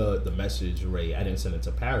sent you the message, Ray. I didn't send it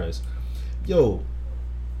to Paris. Yo,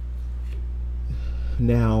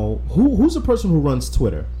 now who's the person who runs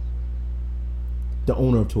Twitter? The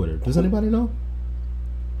owner of Twitter. Does anybody know?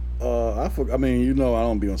 I mean, I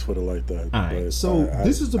don't be on Twitter like that. All right. So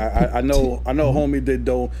this is the I know. Homie did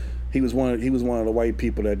He was one of the white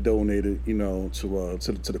people that donated, you know, to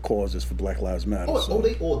the causes for Black Lives Matter. Oh,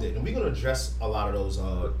 they all did, and we're gonna address a lot of those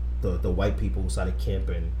the white people who started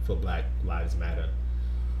camping for Black Lives Matter.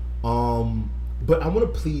 But I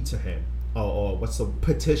want to plead to him, or what's the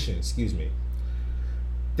petition? Excuse me.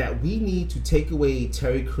 That we need to take away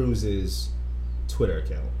Terry Crews's Twitter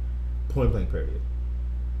account, point blank period.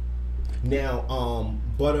 Now,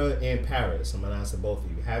 Butter and Paris, I'm gonna ask both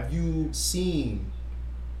of you. Have you seen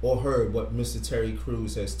or heard what Mr. Terry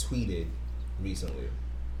Crews has tweeted recently?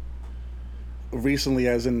 Recently,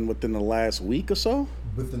 as in within the last week or so?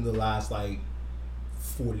 Within the last,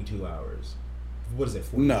 42 hours. What is it?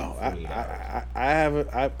 40, no, I haven't.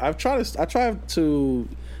 I tried to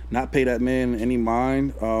not pay that man any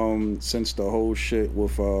mind since the whole shit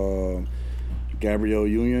with Gabrielle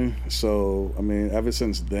Union. So, I mean, ever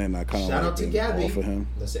since then, I kind of shout out to Gabby. For him.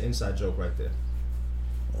 That's an inside joke right there.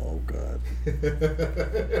 Oh God.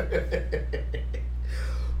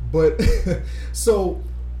 But so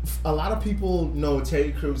a lot of people know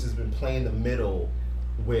Terry Crews has been playing the middle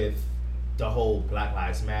with the whole Black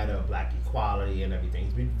Lives Matter, Black equality, and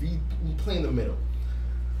everything. He's been playing the middle.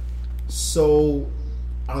 So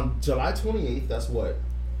on July 28th, that's what,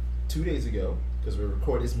 2 days ago, because we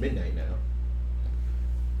record this midnight now.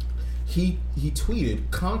 He tweeted,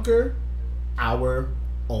 "Conquer our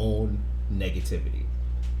own negativity,"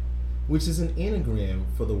 which is an anagram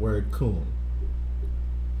for the word coon.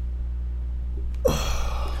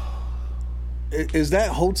 Is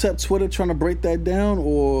that Hotep Twitter trying to break that down,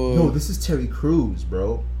 or no? This is Terry Crews,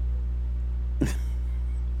 bro.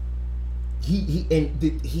 He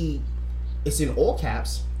it's in all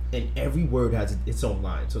caps, and every word has its own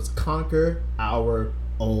line. So it's conquer our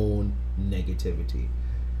own negativity.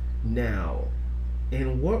 Now,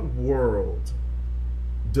 in what world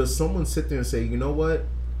does someone sit there and say, you know what?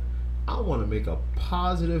 I want to make a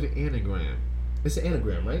positive anagram. It's an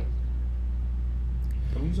anagram, right?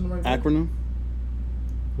 I'm using the right acronym. Word?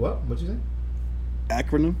 What? What'd you say?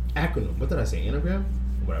 Acronym. Acronym. What did I say? Anagram?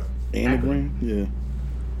 Whatever. Anagram. Yeah.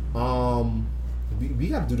 We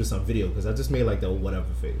got to do this on video because I just made like the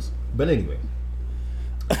whatever face. But anyway,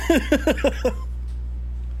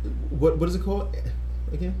 what is it called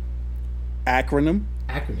again? Acronym.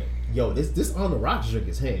 Acronym. Yo, this on the rocks shook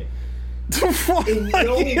his hand. In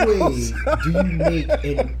no way do you make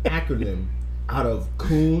an acronym out of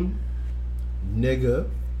coon, nigga,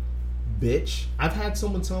 bitch. I've had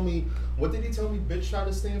someone tell me, what did he tell me bitch try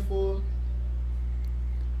to stand for?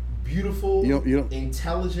 Beautiful,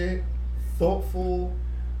 intelligent, thoughtful,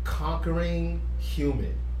 conquering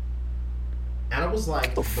human. And I was like,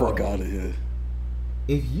 get the fuck out of here.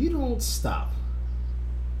 If you don't stop.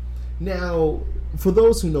 Now, for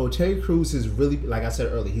those who know, Terry Crews is really, like I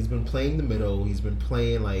said earlier, he's been playing the middle. He's been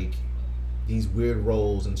playing like these weird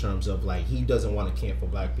roles in terms of like he doesn't want to camp for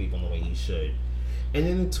black people in the way he should. And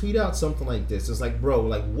then to tweet out something like this, it's like, bro,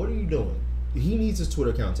 like what are you doing? He needs his Twitter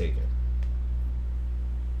account taken.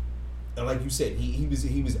 And like you said, he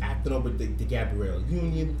was acting over the Gabrielle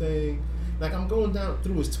Union thing. Like I'm going down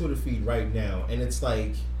through his Twitter feed right now, and it's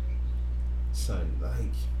like, son,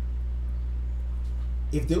 like,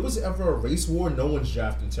 if there was ever a race war, no one's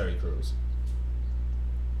drafting Terry Crews.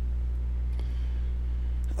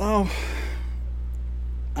 I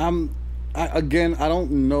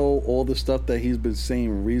don't know all the stuff that he's been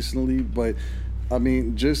saying recently, but I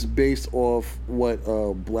mean, just based off what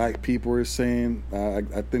black people are saying,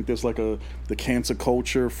 I think there's like the cancel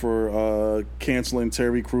culture for canceling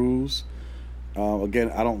Terry Crews.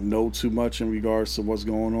 Again, I don't know too much in regards to what's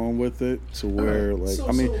going on with it. To where, like,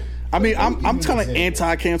 I'm kind of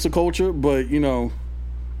anti-cancel culture, but you know.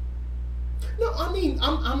 No, I mean,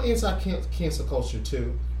 I'm anti-cancel culture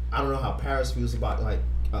too. I don't know how Paris feels about like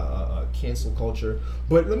cancel culture,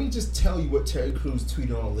 but let me just tell you what Terry Crews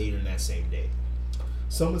tweeted on later in that same day.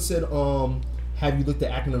 Someone said, have you looked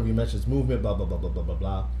at acronym Rementions movement, blah, blah, blah, blah, blah, blah,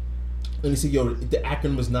 blah. And he said, yo, the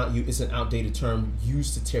acronym is not you, it's an outdated term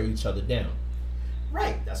used to tear each other down.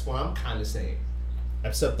 Right, that's what I'm kind of saying.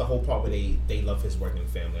 Except the whole part where they love his work and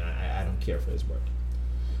family. I don't care for his work.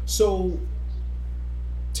 So,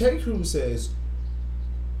 Terry Crews says,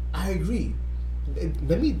 I agree.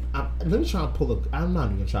 Let me try and pull I'm not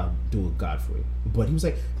even going to try to do a Godfrey. But he was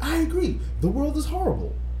like, I agree. The world is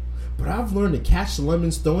horrible. But I've learned to catch the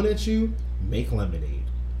lemons thrown at you, make lemonade,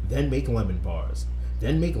 then make lemon bars,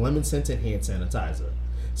 then make lemon-scented hand sanitizer.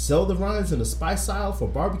 Sell the rinds in the spice aisle for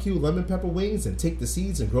barbecue lemon pepper wings and take the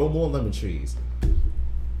seeds and grow more lemon trees.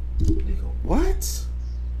 They go, what?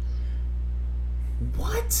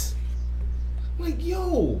 What? Like,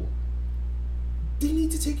 yo, they need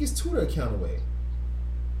to take his Twitter account away.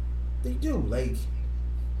 They do. Like,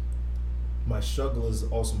 my struggle is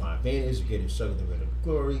also my advantage. You're getting struggle to rid of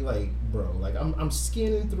glory. Like, bro, like I'm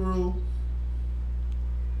scanning through,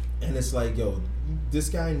 and it's like, yo, this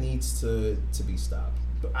guy needs to be stopped.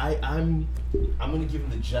 But I'm gonna give him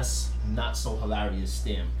the just not so hilarious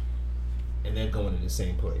stamp, and they're going in the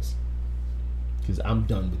same place. Because I'm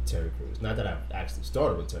done with Terry Crews. Not that I've actually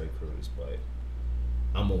started with Terry Crews, but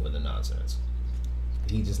I'm over the nonsense.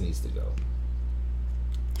 He just needs to go.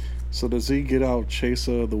 So does he get out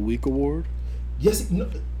Chaser of the Week award? Yes,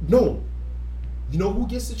 no. You know who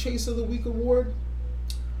gets the Chaser of the Week award?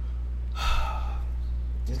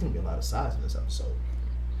 There's gonna be a lot of sides in this episode.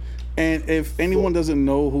 And if anyone doesn't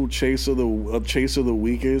know who Chaser the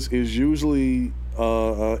Week is usually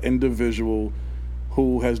an individual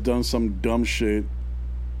who has done some dumb shit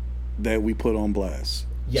that we put on blast.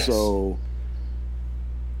 Yes. So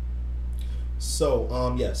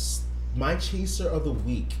yes, my Chaser of the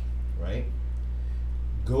Week, right,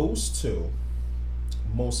 goes to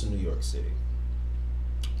most of New York City.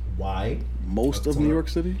 Why? Most of New York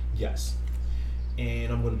City? Yes.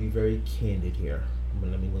 And I'm going to be very candid here.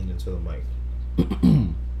 Let me lean into the mic.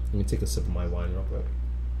 Let me take a sip of my wine real quick.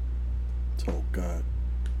 Oh, God.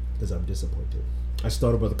 Because I'm disappointed. I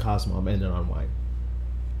started with a Cosmo. I'm ending on wine.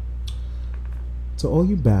 To all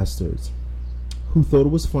you bastards who thought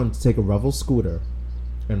it was fun to take a Revel scooter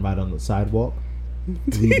and ride on the sidewalk,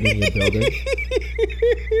 leaving in your building,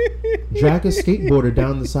 drag a skateboarder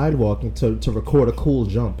down the sidewalk to record a cool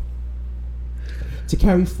jump, to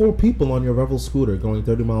carry 4 people on your Revel scooter going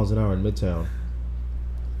 30 miles an hour in Midtown.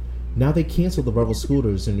 Now they canceled the Revel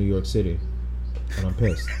scooters in New York City, and I'm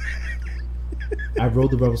pissed. I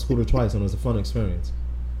rode the Revel scooter twice, and it was a fun experience.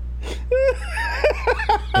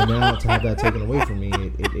 And now to have that taken away from me,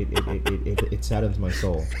 it saddens my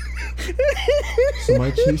soul. So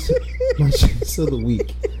my Chaser of the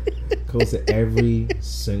Week goes to every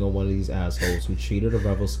single one of these assholes who treated a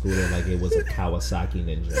Revel scooter like it was a Kawasaki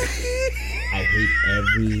Ninja. I hate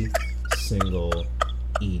every single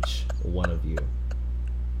each one of you.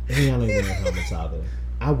 And y'all ain't wearing helmets either.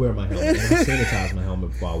 I wear my helmet, and I sanitize my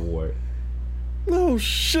helmet before I wore it. Oh,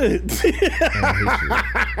 shit.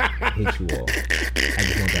 I hate you all. I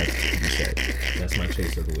just want that to be said. That's my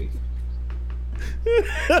Chaser of the Week.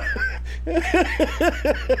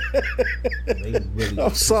 They really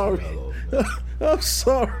I'm sorry. I'm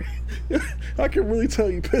sorry. I can really tell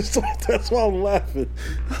you pissed off. That's why I'm laughing.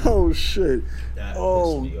 Oh, shit. That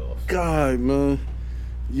pissed me off. God, man.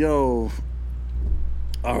 Yo.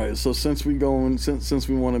 All right, so since we want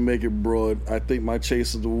to make it broad, I think my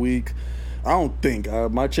Chase of the Week,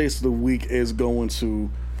 my Chase of the Week is going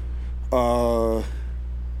to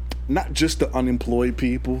not just the unemployed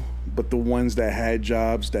people, but the ones that had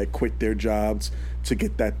jobs, that quit their jobs to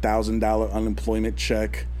get that $1,000 unemployment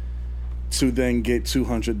check to then get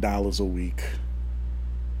 $200 a week.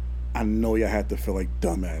 I know you had to feel like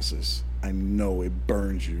dumbasses. I know it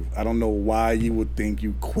burns you. I don't know why you would think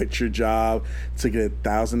you quit your job to get a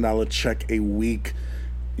 $1,000 check a week.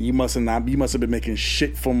 You must have been making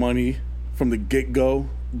shit for money from the get-go,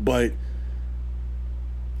 but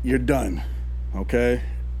you're done. Okay?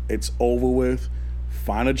 It's over with.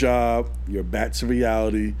 Find a job. You're back to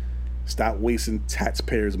reality. Stop wasting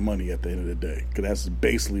taxpayers' money at the end of the day, because that's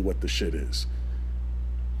basically what the shit is.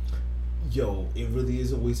 Yo, it really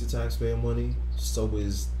is a waste of taxpayer money. So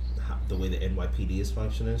is the way the NYPD is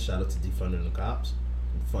functioning. Shout out to defunding the cops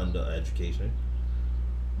and fund education.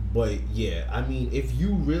 But yeah, I mean, if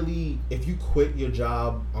you quit your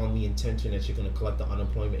job on the intention that you're gonna collect the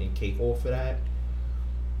unemployment and cake off for that,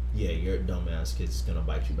 yeah, you're a dumbass kid. It's gonna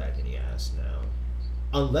bite you back in the ass now.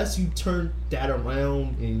 Unless you turn that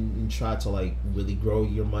around and try to like really grow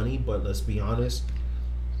your money. But let's be honest,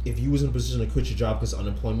 if you was in a position to quit your job because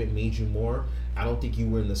unemployment made you more, I don't think you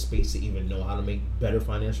were in the space to even know how to make better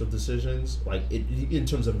financial decisions, like in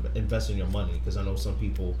terms of investing your money. Because I know some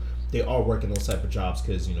people, they are working those type of jobs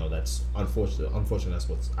because, you know, that's unfortunately that's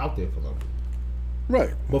what's out there for them.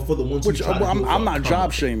 Right. But for the ones which who try to I'm not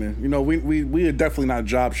job shaming. You know, we are definitely not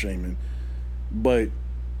job shaming. But,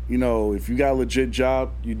 you know, if you got a legit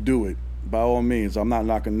job, you do it. By all means, I'm not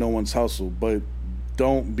knocking no one's hustle, but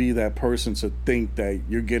don't be that person to think that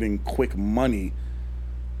you're getting quick money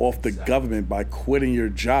off the government by quitting your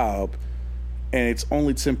job, and it's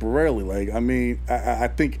only temporarily. Like, I mean, I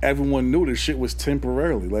think everyone knew this shit was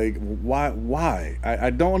temporarily. Like, why? I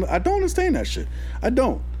don't understand that shit. I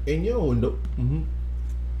don't. And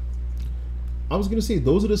I was gonna say,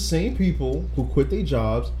 those are the same people who quit their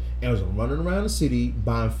jobs and was running around the city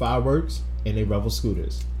buying fireworks and they Revel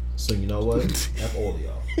scooters. So you know what? F all of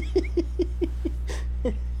y'all.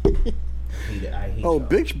 I hate Oh,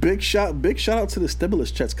 big shout out to the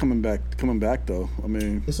stimulus checks coming back though. I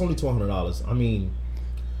mean, it's only $200. I mean,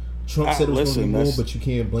 Trump said it was going to be more, but you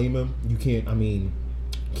can't blame him. You can't. I mean,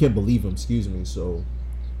 can't believe him. Excuse me. So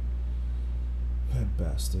that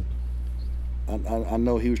bastard. I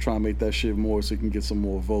know he was trying to make that shit more so he can get some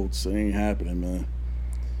more votes. It ain't happening, man.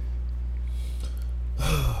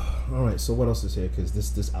 All right. So what else is here? Because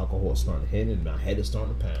this alcohol is starting to hit and my head is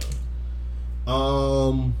starting to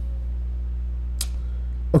pound.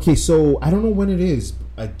 Okay, so I don't know when it is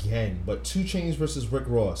again, but 2 Chainz versus Rick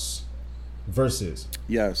Ross versus.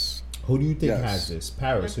 Yes. Who do you think has this?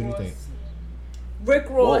 Paris, who do you think? Rick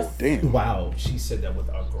Ross. Whoa, damn. Wow, she said that with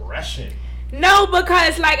aggression. No,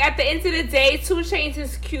 because like at the end of the day, 2 Chainz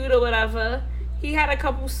is cute or whatever. He had a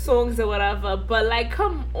couple songs or whatever, but like,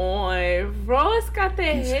 come on, Ross got the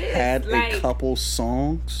hits. Had like, a couple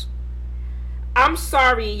songs. I'm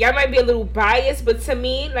sorry, y'all might be a little biased, but to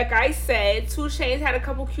me, like I said, 2 Chainz had a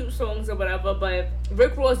couple cute songs or whatever, but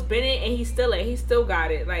Rick Ross been it and he still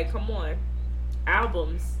got it. Like, come on,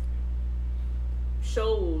 albums,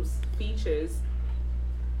 shows, features.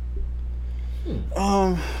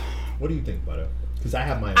 What do you think, Butter? Because I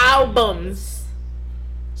have my Albums.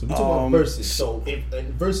 So we talk about verses. So if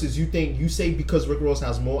verses, you say because Rick Ross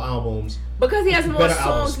has more albums, because he has more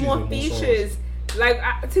albums, songs, more features. Like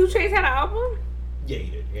 2 Chainz had an album. Yeah,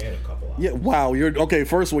 he did. He had a couple albums. Yeah, wow. You're okay.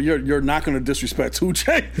 First of all, you're not going to disrespect 2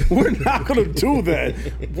 Chainz. We're not going to do that.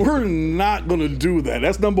 We're not going to do that.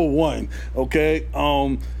 That's number one. Okay.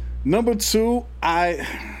 Number two, I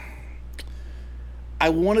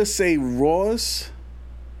want to say Ross,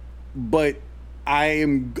 but I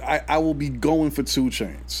will be going for 2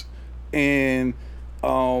 Chainz, and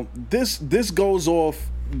this goes off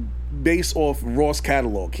based off Ross'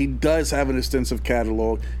 catalog. He does have an extensive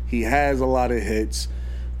catalog. He has a lot of hits,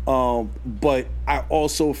 but I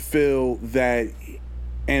also feel that,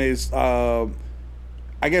 and it's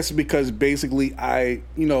I guess because basically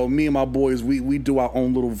me and my boys we do our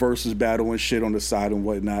own little versus battle and shit on the side and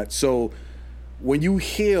whatnot. So when you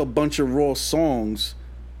hear a bunch of Ross songs,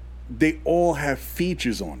 they all have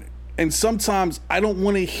features on it. And sometimes I don't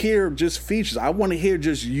want to hear just features. I want to hear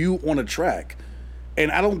just you on a track. And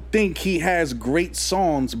I don't think he has great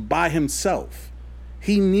songs by himself.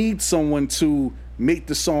 He needs someone to make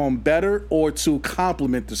the song better or to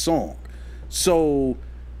complement the song. So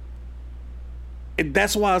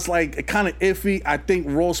that's why it's like kind of iffy. I think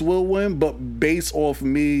Ross will win, but based off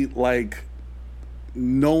me like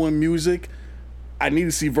knowing music, I need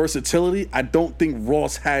to see versatility. I don't think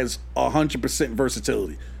Ross has 100%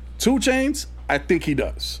 versatility. 2 Chainz, I think he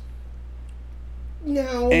does.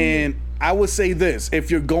 No. And I would say this: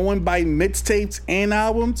 if you're going by mixtapes and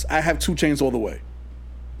albums, I have 2 Chainz all the way.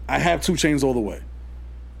 I have 2 Chainz all the way.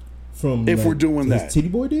 From if we're doing that, Titty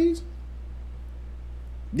Boy days.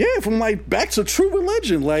 Yeah, from like back to True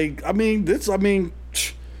Religion. Like, I mean, the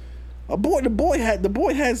boy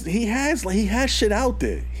has shit out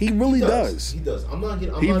there. He really does. He does. I'm not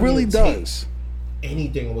he really does.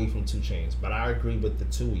 Anything away from 2 Chainz, but I agree with the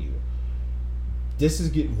two of you. This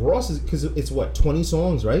is Ross is because it's what 20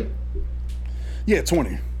 songs, right? Yeah,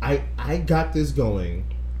 20. I got this going.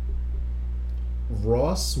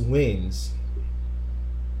 Ross wins.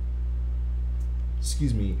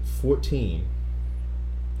 14-6.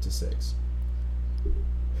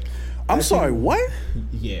 I'm sorry, what?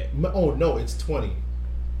 Yeah. Oh no, it's 20.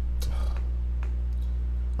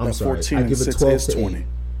 I'm sorry. 14 I and give it 6 12 is to 20. 8.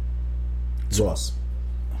 Ross.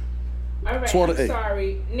 All right, 12 to I'm 8.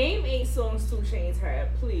 sorry. Name 8 songs 2 Chainz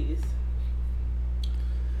had, please.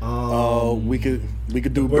 We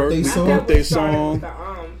could do birthday song? birthday song.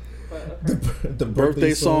 The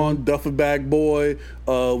Birthday song, Duffel Bag Boy.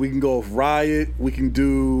 We can go with Riot. We can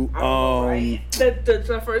do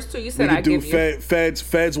the first 2 you said. We can I do give you.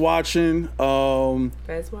 Feds Watching.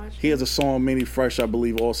 Feds Watching. He has a song, Manny Fresh, I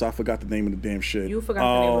believe. Also, I forgot the name of the damn shit. You forgot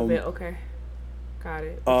the name of it. Okay, got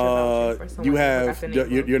it. You have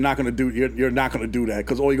you're not gonna do that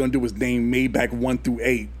because all you're gonna do is name Maybach 1 through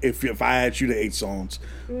 8. If I asked you the 8 songs,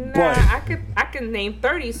 nah, but I can name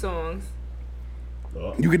 30 songs.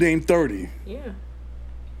 You could name 30. Yeah.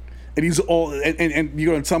 And these are all, and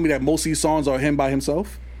you're gonna tell me that most of these songs are him by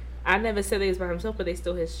himself? I never said they was by himself, but they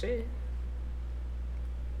still his shit.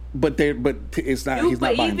 But it's not. He's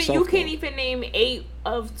not by himself. You can't even name 8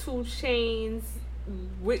 of 2 Chainz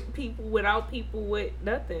with people, without people, with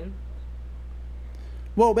nothing.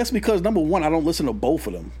 Well, that's because number one, I don't listen to both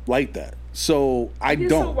of them like that, so I don't.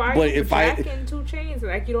 So why but are you if I 2 Chainz,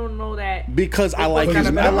 like you don't know that because I like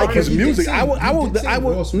his music. I would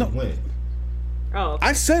no. Oh, okay.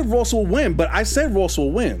 I said Ross will win, but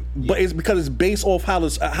it's because it's based off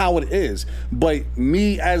how it is. But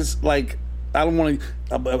me as like, I don't want to.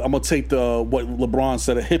 I'm gonna take what LeBron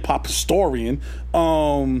said, a hip hop historian.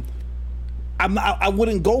 I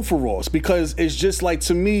wouldn't go for Ross because it's just like,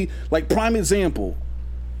 to me, like, prime example.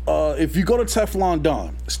 If you go to Teflon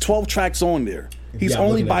Don, it's 12 tracks on there. He's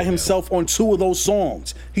only by himself on 2 of those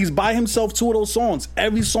songs. He's by himself 2 of those songs.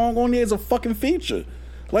 Every song on there is a fucking feature.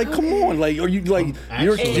 Like, come on, like, are you like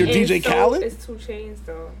you're DJ Khaled? It's 2 Chainz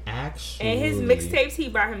though. Actually, and his mixtapes he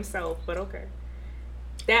by himself, but okay.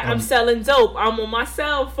 That I'm selling dope. I'm on my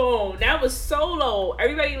cell phone. That was solo.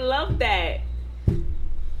 Everybody loved that.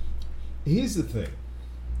 Here's the thing,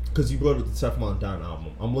 because you brought up the Teflon Don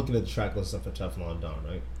album. I'm looking at the track list for Teflon Don,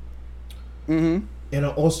 right? Mm-hmm. And I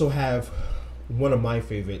also have one of my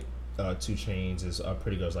favorite 2 Chainz is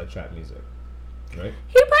Pretty Girls Like Trap Music, right?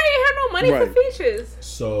 He probably ain't had no money for features.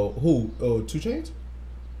 So who? 2 Chainz? 1,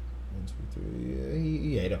 2, 3.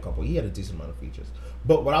 He had a couple. He had a decent amount of features.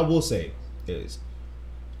 But what I will say is,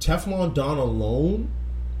 Teflon Don alone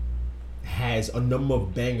has a number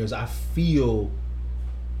of bangers I feel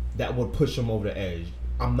that would push him over the edge.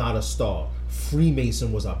 I'm Not a Star.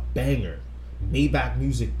 Freemason was a banger. Maybach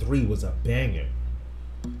Music 3 was a banger.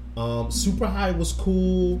 Super High was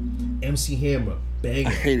cool. MC Hammer, banger.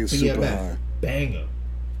 I hated Super High. Banger.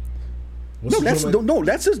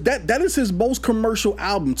 That is his most commercial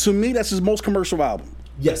album. To me, that's his most commercial album.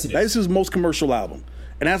 Yes, it is. That is his most commercial album.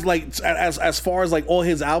 And that's like, as far as like all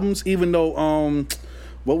his albums, even though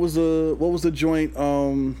what was the joint,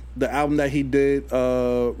 the album that he did,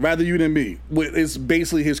 Rather You Than Me, it's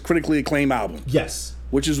basically his critically acclaimed album. Yes.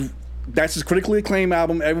 That's his critically acclaimed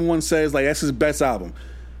album. Everyone says like that's his best album.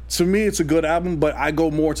 To me, it's a good album, but I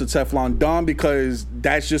go more to Teflon Don because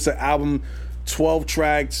that's just an album, 12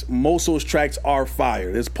 tracks. Most of those tracks are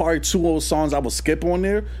fire. There's probably 2 of those songs I will skip on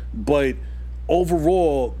there, but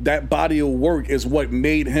overall, that body of work is what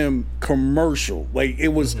made him commercial. Like, it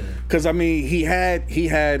was, because I mean, he had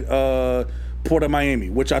Port of Miami,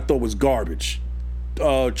 which I thought was garbage.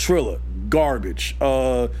 Triller, garbage.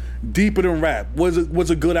 Deeper Than Rap was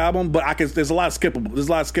a good album, but there's a lot of skipped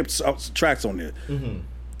tracks on there.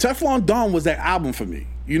 Teflon Don was that album for me,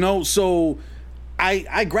 you know. So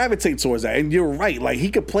I gravitate towards that, and you're right. Like, he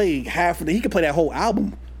could play that whole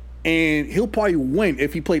album, and he'll probably win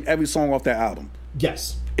if he played every song off that album.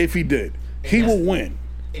 Yes, if he did, he will win.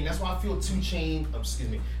 And that's why I feel 2 Chainz.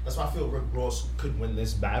 That's why I feel Rick Ross could win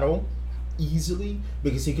this battle easily,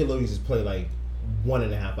 because he could literally just play like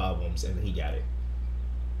 1.5 albums and he got it.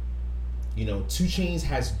 You know, 2 Chainz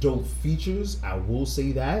has dope features. I will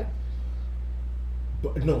say that.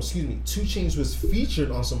 But no, 2 Chainz was featured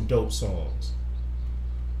on some dope songs.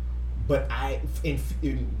 But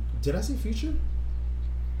did I say featured?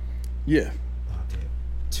 Yeah. Oh damn.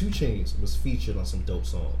 2 Chainz was featured on some dope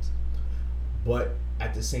songs. But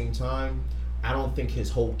at the same time, I don't think his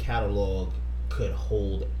whole catalog could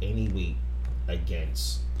hold any weight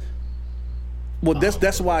against. Well,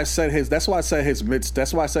 that's why I said his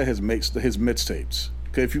mixtapes.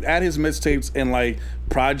 Because if you add his mixtapes and like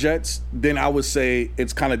projects, then I would say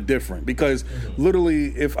it's kind of different. Because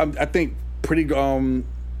literally, I think Pretty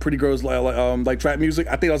Girls Like Trap Music,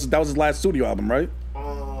 I think that was his last studio album, right?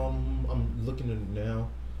 I'm looking at it now.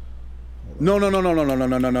 No.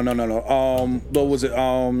 What was it?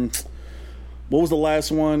 What was the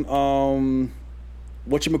last one?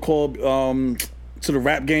 Whatchamacallit, To the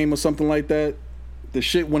Rap Game or something like that. The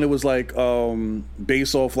shit when it was like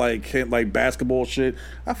based off like basketball shit.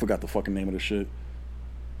 I forgot the fucking name of the shit.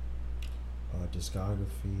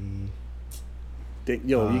 Discography.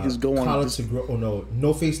 You just go on.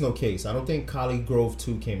 No Face, No Case. I don't think Cali Grove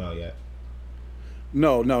 2 came out yet.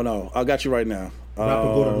 No. I got you right now.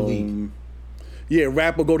 Rapper Go to the League. Yeah,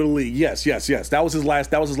 Rapper Go to the League. Yes. That was his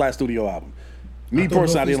last studio album. Me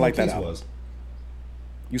personally, I didn't like that album.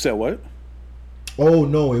 You said what? Oh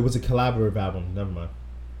no, it was a collaborative album. Never mind.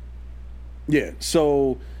 Yeah,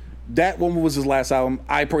 so that one was his last album.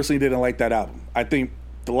 I personally didn't like that album. I think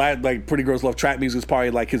the last, like, Pretty Girls Love Trap Music is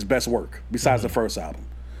probably like his best work besides the first album.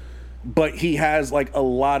 But he has like a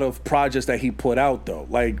lot of projects that he put out though.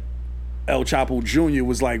 Like El Chapo Jr.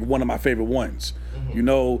 was like one of my favorite ones. You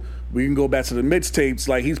know, we can go back to the mixtapes.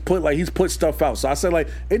 Like he's put stuff out. So I said, like,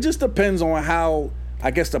 it just depends on how,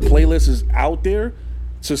 I guess, the playlist is out there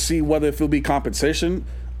to see whether if it'll be competition.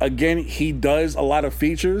 Again, he does a lot of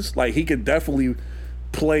features. Like, he could definitely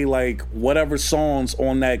play like whatever songs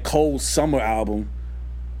on that Cold Summer album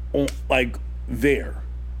on, like, there.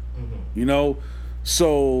 You know?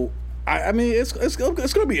 So I mean, it's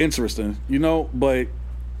gonna be interesting, you know, but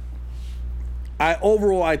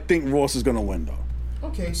I think Ross is gonna win though.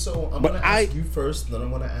 Okay, so I'm But gonna ask you first, then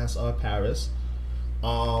I'm gonna ask Paris.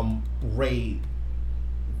 Ray.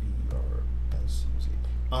 VRSUZ.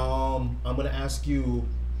 I'm gonna ask you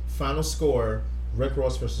final score. Rick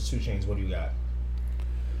Ross versus 2 Chainz. What do you got?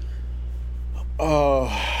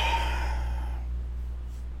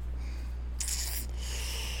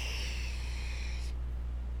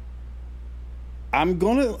 I'm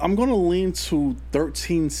gonna lean to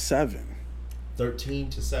 13-7.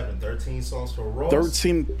 13-7. 13 songs for Ross.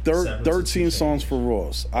 13 songs for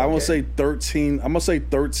Ross. I want to say 13. I'm gonna say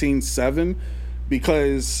 13-7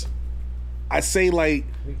 because I say like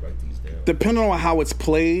Let me write these down. depending on how it's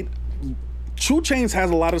played, 2 Chainz has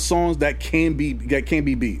a lot of songs that can be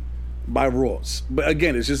beat by Ross. But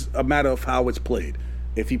again, it's just a matter of how it's played.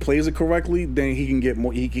 If he plays it correctly, then he can get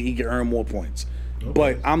more. He can earn more points. Okay.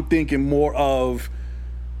 But I'm thinking more of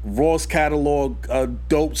Ross catalog, a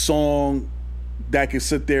dope song that can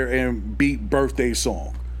sit there and beat Birthday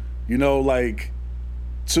song. You know, like,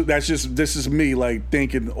 so this is me like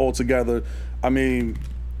thinking altogether. I mean,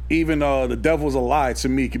 even The Devil's a Lie to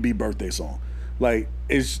me could be Birthday song. Like,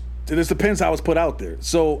 it just depends how it's put out there.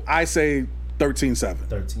 So I say 13-7.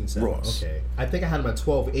 13-7. Ross. Okay. I think I had him at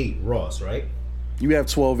 12-8. Ross, right? You have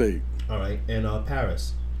 12-8. All right. And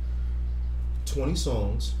Paris. 20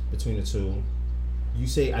 songs between the two. You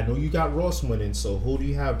say, I know you got Ross winning, so who do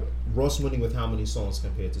you have Ross winning with how many songs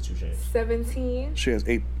compared to 2 Chainz? 17. She has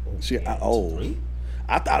 8. She I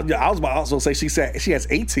was about to also say she has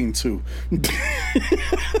 18 too.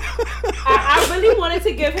 I really wanted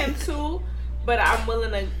to give him 2, but I'm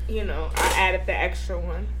willing to, I added the extra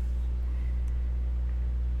one.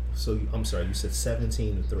 So I'm sorry, you said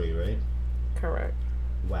 17-3, right? Correct.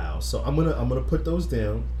 Wow. So I'm gonna put those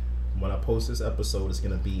down. When I post this episode, it's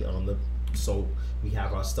gonna be on the. So we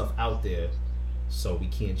have our stuff out there, so we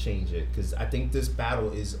can't change it because I think this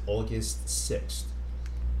battle is August 6th.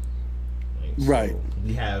 Right. So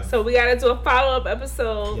we have. So we gotta do a follow-up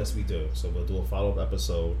episode. Yes, we do. So we'll do a follow-up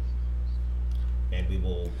episode, and we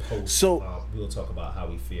will post. So we will talk about how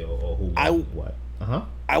we feel or who. What?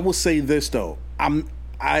 I will say this though. I'm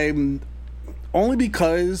only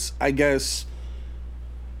because I guess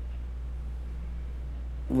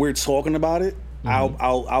we're talking about it. Mm-hmm.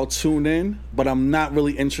 I'll tune in, but I'm not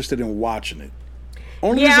really interested in watching it.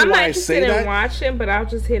 Only reason I'm why not I say that, watching, but I'll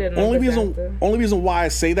just hit it. Only reason why I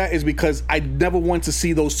say that is because I never want to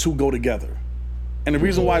see those two go together, and the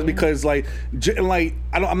reason why is because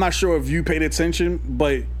I'm not sure if you paid attention,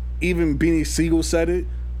 but even Beanie Siegel said it.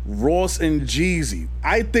 Ross and Jeezy.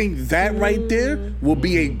 I think that right there will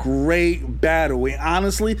be a great battle. And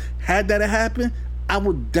honestly, had that happen, I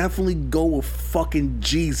would definitely go with fucking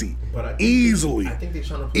Jeezy. Easily. I think they're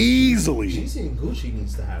trying to push easily. Jeezy and Gucci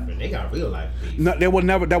needs to happen. They got real life beef. No, that would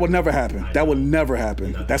never happen. That would never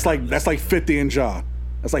happen. That's like 50 and Ja.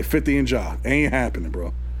 That's like 50 and Ja. It ain't happening,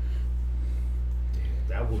 bro.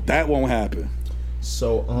 That won't happen.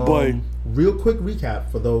 So, but real quick recap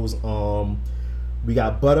for those. We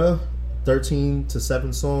got Butter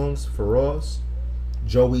 13-7 songs for Ross,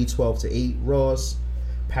 Joey 12-8 Ross,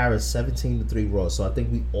 Paris 17-3 Ross. So I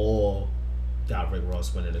think we all got Rick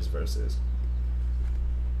Ross winning his verses.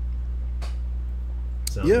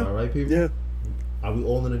 Sounds about right, people? Yeah. Are we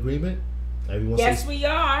all in agreement? Everyone we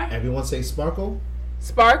are. Everyone say Sparkle?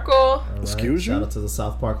 Sparkle. All right. Excuse you? Shout out to the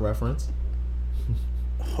South Park reference.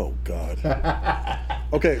 Oh God.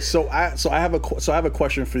 Okay, so I have a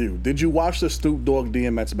question for you. Did you watch the Snoop Dogg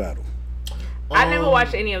DMX battle? I never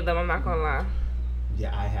watched any of them. I'm not gonna lie.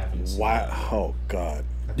 Yeah, I haven't. Why? Oh God,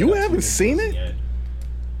 you haven't seen it?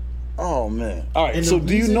 Oh man. All right. So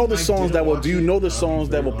do you know the songs that were? Do you know the songs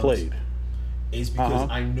that were played? It's because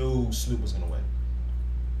I knew Snoop was gonna win.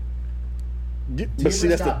 But see,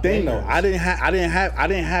 that's the thing, though. I didn't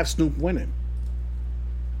have Snoop winning.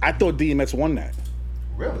 I thought DMX won that.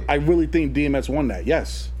 Really? I really think DMX won that.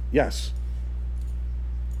 Yes.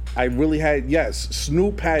 I really had. Yes,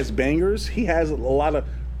 Snoop has bangers. He has a lot of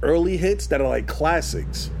early hits that are like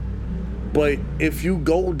classics. But if you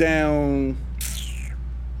go down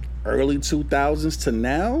early 2000s to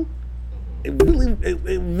now, it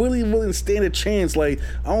really wouldn't stand a chance. Like,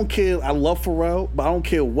 I don't care. I love Pharrell, but I don't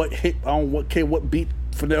care what hit. I don't care what beat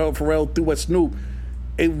Pharrell threw at Snoop.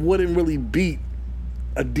 It wouldn't really beat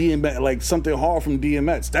a DMX, like something hard from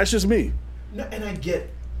DMX. That's just me. No, and I get.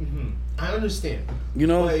 I understand. You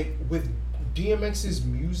know, like with DMX's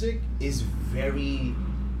music is very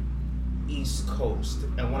East Coast,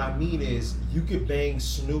 and what I mean is you could bang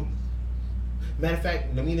Snoop. Matter of fact,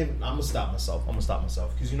 I'm gonna stop myself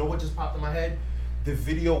because you know what just popped in my head? The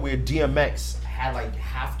video where DMX had like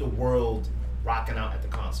half the world rocking out at the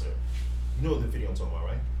concert. You know the video I'm talking about,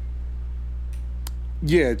 right?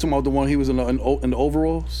 Yeah, talking about the one he was in the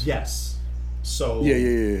overalls. Yes. So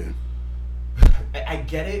Yeah. I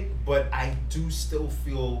get it, but I do still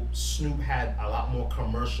feel Snoop had a lot more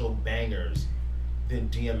commercial bangers than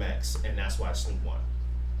DMX, and that's why Snoop won.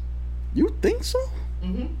 You think so?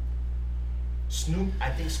 Mm-hmm. I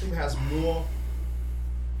think Snoop has more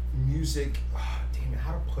music. Damn it,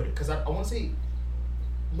 how to put it? Because I want to say,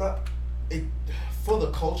 not it for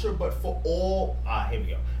the culture, but for all. Here we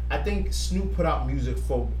go. I think Snoop put out music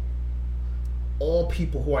for all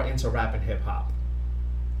people who are into rap and hip hop.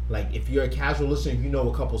 Like, if you're a casual listener, you know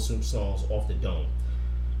a couple Snoop songs off the dome.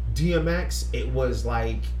 DMX, it was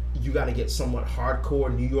like you got to get somewhat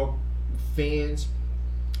hardcore New York fans,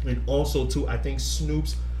 and also too, I think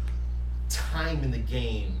Snoop's time in the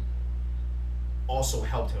game also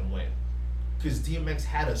helped him win, because DMX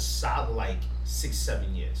had a solid like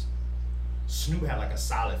 6-7 years. Snoop had like a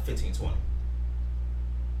solid 15-20.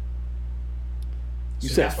 You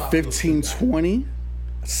said 15-20?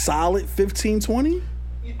 Solid 15-20?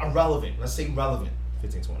 Irrelevant. Let's say relevant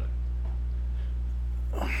 15-20.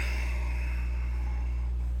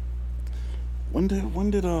 When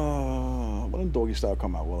did Doggy Style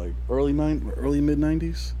come out? Well, like early mid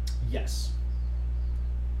 90s? Yes.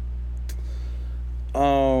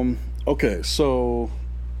 Okay, so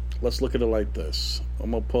let's look at it like this. We're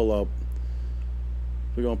gonna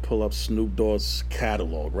pull up Snoop Dogg's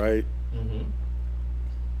catalog, right? Mm-hmm.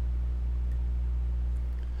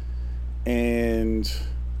 And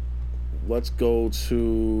let's go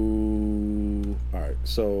to, all right,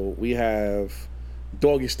 so we have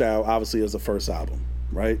Doggy Style, obviously, as the first album,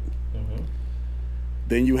 right? Mm-hmm.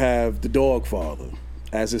 Then you have The Dogfather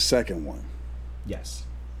as his second one. Yes.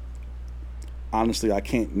 Honestly, I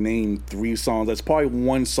can't name 3 songs. There's probably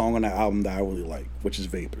one song on that album that I really like, which is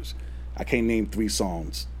Vapors. I can't name 3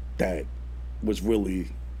 songs that was really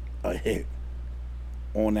a hit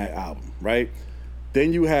on that album, right?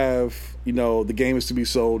 Then you have, The Game Is To Be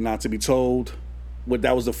Sold, Not To Be Told.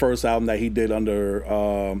 That was the first album that he did under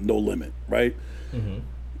No Limit, right? Mm-hmm.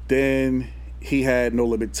 Then he had No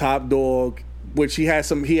Limit Top Dog, which he had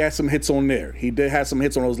some hits on there. He did have some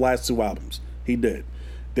hits on those last 2 albums. He did.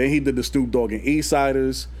 Then he did the Snoop Dogg and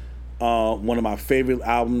Eastsiders. One of my favorite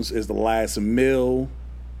albums is The Last Meal,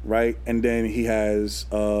 right? And then he has,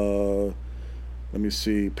 let me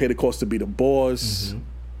see, Pay the Cost to Be the Boss. Mm-hmm.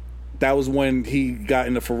 That was when he got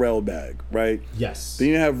in the Pharrell bag, right? Yes. Then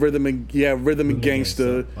you have Rhythm and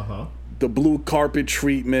Gangsta, Uh-huh. The Blue Carpet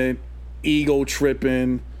Treatment, Ego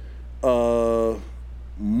Trippin', More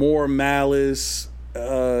Malice.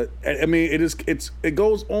 I mean, it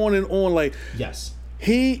goes on and on. Like, Yes.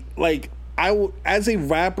 as a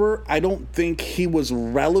rapper, I don't think he was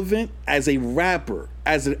relevant as a rapper.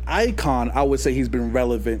 As an icon, I would say he's been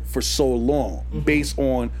relevant for so long, based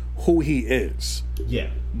on who he is. Yeah.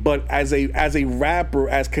 But as a rapper,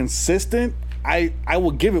 as consistent, I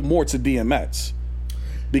will give it more to DMX,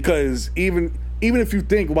 because even if you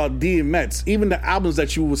think about DMX, even the albums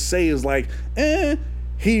that you would say is like,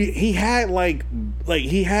 he had like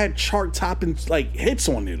he had chart topping like hits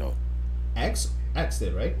on it though. X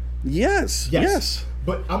did, right? Yes.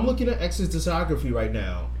 But I'm looking at X's discography right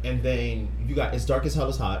now, and then you got As Dark as Hell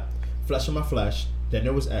Is Hot, Flesh of My Flesh, then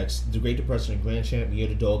there was X, The Great Depression, Grand Champ, Year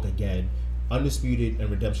the Dog Again, Undisputed, and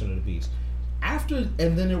Redemption of the Beast.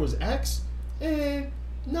 And then there was X, and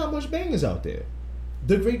not much bangers out there.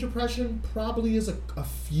 The Great Depression probably is a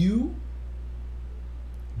few,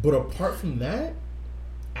 but apart from that,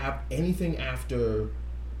 anything after,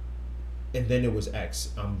 and then it was X,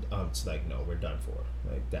 I'm just like, no, we're done for.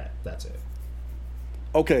 Like that's it.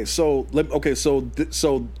 Okay, so let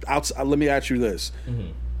me ask you this. Mm-hmm.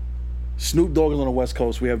 Snoop Dogg is on the West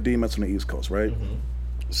Coast. We have DMX on the East Coast, right? Mm-hmm.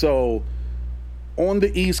 So, on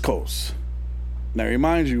the East Coast, now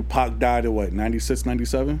remind you, Pac died at what, 96,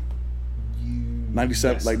 97?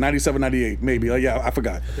 97, Yes. like 97, 98, maybe. Yeah, I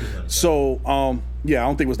forgot. So, yeah, I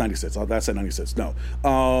don't think it was 96. I said 96. No.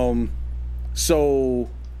 So,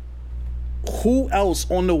 who else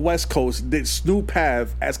on the West Coast did Snoop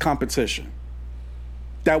have as competition?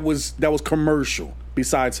 That was commercial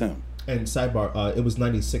besides him. And sidebar, it was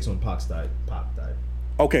 96 when Pac died.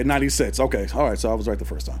 Okay, 96. Okay, all right. So I was right the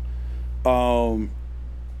first time.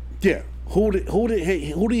 Yeah. Who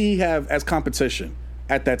did he have as competition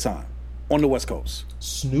at that time on the West Coast?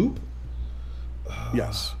 Snoop?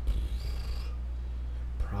 Yes.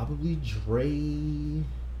 Probably Dre.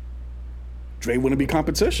 Dre wouldn't be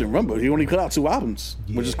competition. Remember, he only put out 2 albums,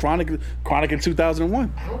 which is Chronic in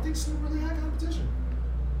 2001. I don't think Snoop really had competition.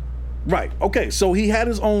 Right. Okay. So he had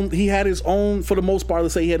his own. For the most part,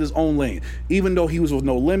 let's say he had his own lane. Even though he was with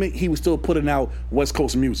No Limit, he was still putting out West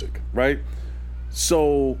Coast music. Right.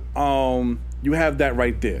 So you have that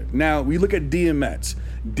right there. Now we look at DMX.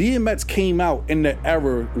 DMX came out in the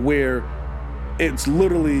era where it's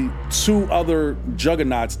literally two other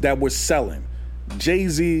juggernauts that were selling.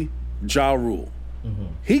 Jay-Z, Ja Rule. Mm-hmm.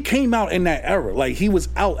 He came out in that era. Like, he was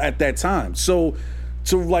out at that time. So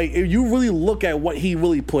like, if you really look at what he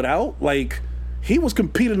really put out, like, he was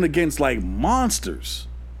competing against like monsters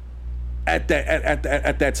at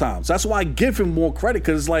that time. So that's why I give him more credit,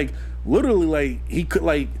 because like literally, like, he could,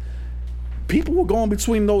 like, people were going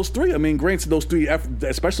between those three. I mean, granted, those three,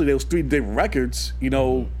 especially those three big records, you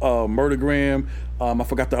know, Murdergram. I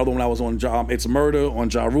forgot the other one I was on. It's Murder on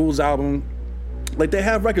Ja Rule's album. Like, they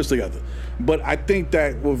have records together. But I think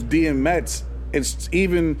that with DMX, it's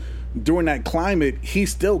even during that climate, he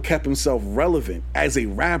still kept himself relevant as a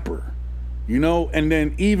rapper, you know. And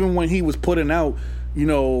then even when he was putting out, you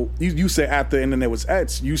know, you said after, and then there was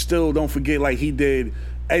X, you still don't forget, like, he did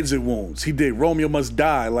Exit Wounds. He did Romeo Must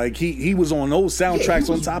Die. Like, he was on those soundtracks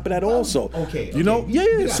on top of that also. Okay. You know?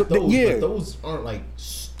 Yeah. So, those, but those aren't like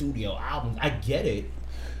studio albums. I get it.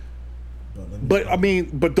 But I mean,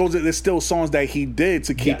 there's still songs that he did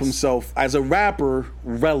to keep himself as a rapper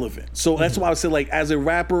relevant. So that's why I said, like, as a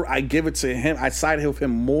rapper, I give it to him. I side with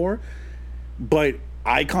him more. But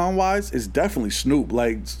icon wise, it's definitely Snoop.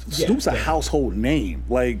 Like, Snoop's a household name.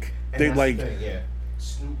 Like, they like.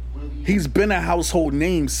 Snoop really. He's been a household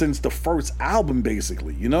name since the first album,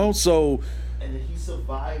 basically. You know, so. And then he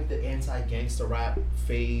survived the anti-gangster rap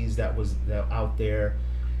phase that was out there.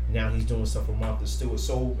 Now he's doing stuff with Martha Stewart.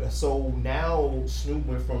 So now Snoop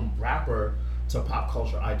went from rapper to pop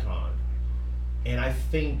culture icon. And I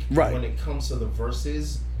think when it comes to the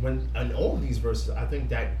verses, and all of these verses, I think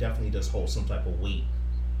that definitely does hold some type of weight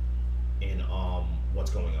in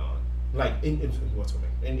what's going on. Like in what's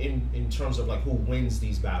going on. In terms of like who wins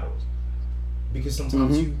these battles. Because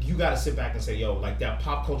sometimes you gotta sit back and say, yo, like, that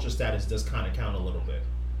pop culture status does kind of count a little bit.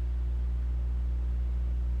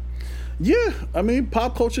 Yeah, I mean,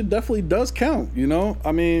 pop culture definitely does count, you know?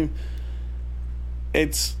 I mean,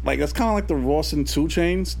 it's kind of like the Ross and 2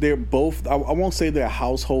 Chainz. They're both, I won't say they're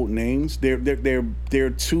household names. They're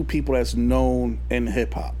two people that's known in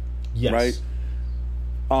hip hop. Yes. Right?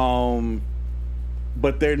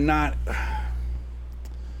 But they're not,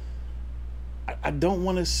 I don't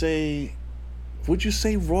want to say, would you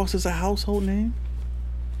say Ross is a household name?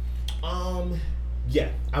 Yeah,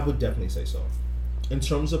 I would definitely say so. In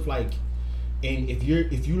terms of like, and if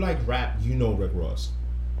you like rap, you know Rick Ross.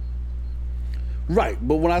 Right,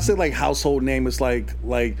 but when I say like household name, it's like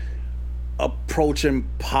approaching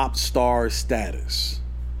pop star status.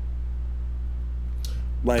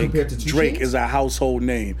 Like, compared to Drake Chainz? is a household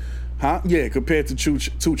name, huh? Yeah, compared to 2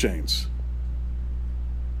 Chainz.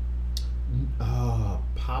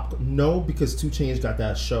 Pop? No, because 2 Chainz got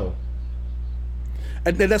that show.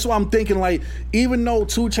 And that's why I'm thinking, like, even though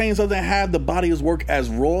 2 Chainz doesn't have the body of work as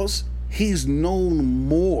Ross, he's known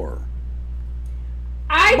more.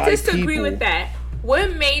 I disagree with that.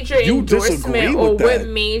 What major endorsement or what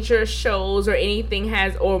major shows or anything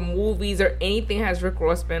has, or movies or anything has Rick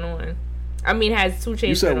Ross been on? I mean, has 2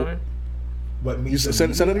 Chainz been on? What you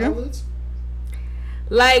said that again? Outlets?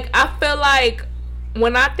 Like, I feel like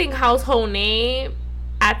when I think household name,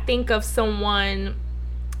 I think of someone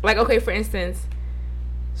like, okay, for instance,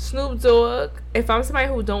 Snoop Dogg. If I'm somebody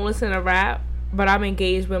who don't listen to rap, but I'm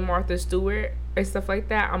engaged with Martha Stewart and stuff like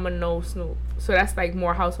that, I'm gonna know Snoop. So that's like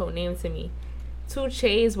more household name to me. 2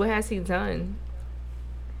 Chainz, what has he done?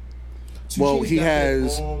 Well, he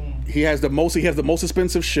has the most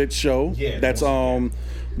expensive shit show. Yeah, that's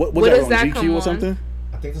what does on that GQ come or on? something?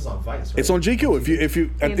 I think it's on Vice. Right? It's on GQ. If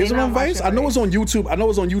you is it on Vice? I know it's on YouTube. I know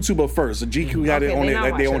it's on YouTube at first. So GQ had it on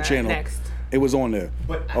their own channel. Next. It was on there.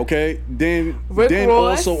 But okay, then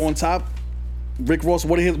Ross? also on top, Rick Ross.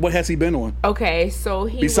 What has he been on? Okay, so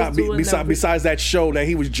he besides that show that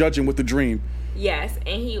he was judging with The Dream. Yes,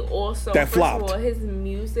 and he also that flopped. First of all, his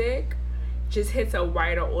music just hits a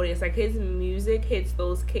wider audience. Like, his music hits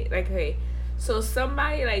those kids. Like, okay, so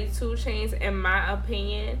somebody like 2 Chainz, in my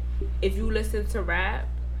opinion, if you listen to rap,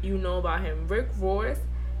 you know about him. Rick Ross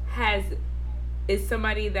is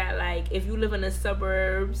somebody that, like, if you live in the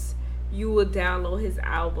suburbs, you will download his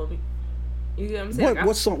album. You get what I'm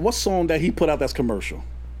saying? What song that he put out that's commercial?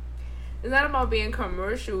 It's not about being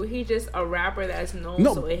commercial. He's just a rapper that's known,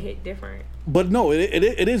 so it hit different. But no, it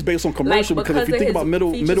is based on commercial, like, because if you think about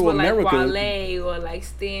middle America, like Wale or like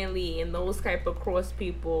Stanley and those type of cross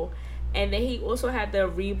people, and then he also had the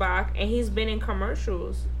Reebok, and he's been in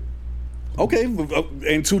commercials. Okay, and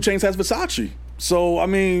 2 Chainz has Versace, so I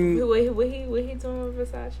mean, what he doing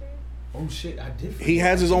with Versace? Oh shit! I did. He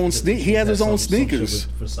has his own He has his own sneakers.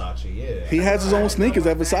 Versace, yeah. He has his own sneakers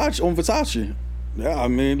at Versace on Versace. Yeah, I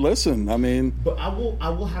mean, listen, I mean. But I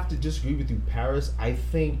will have to disagree with you, Paris. I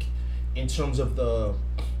think, in terms of the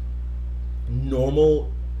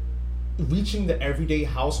normal, reaching the everyday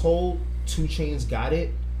household, 2 Chainz got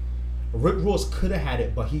it. Rick Ross could have had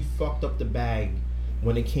it, but he fucked up the bag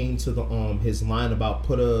when it came to the his line about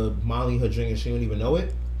put a Molly in her drink and she don't even know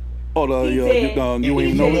it. Oh, you ain't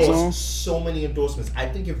even know it's on? So many endorsements. I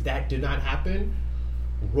think if that did not happen,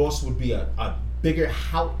 Ross would be a bigger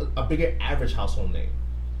average household name.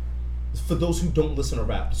 For those who don't listen to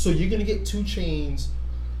rap, so you're gonna get 2 Chainz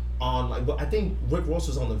on like. But I think Rick Ross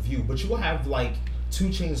was on The View, but you will have like 2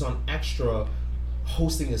 Chainz on Extra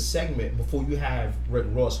hosting a segment before you have Rick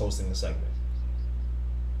Ross hosting a segment.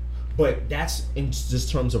 But that's in just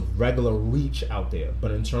terms of regular reach out there.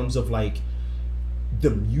 But in terms of like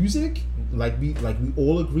the music, like we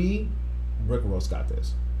all agree, Rick Ross got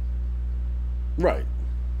this. Right.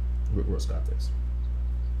 Rick Ross got this.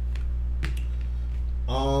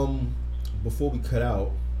 Before we cut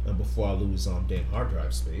out and before I lose damn hard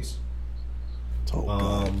drive space.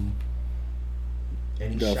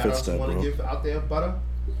 Any shout outs you want to give out there, Butter?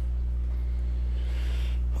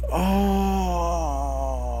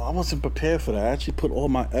 Oh, I wasn't prepared for that. I actually put all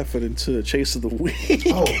my effort into Chase of the Week. You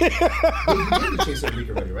gave the Chase of the Week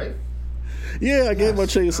already, right? Yeah, I gave my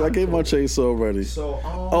chase. I gave my chase already.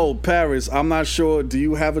 So, Paris, I'm not sure. Do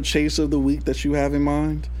you have a chaser of the week that you have in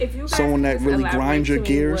mind? If you guys someone that really grinds your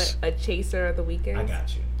gears. What a chaser of the week is. I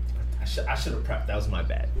got you. I should have prepped. That was my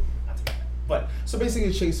bad. But so basically,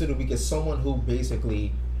 a chaser of the week is someone who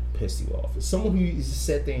basically pissed you off. It's someone who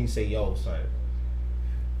said things. Say, "Yo, son,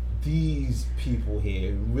 these people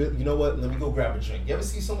here. You know what? Let me go grab a drink." You ever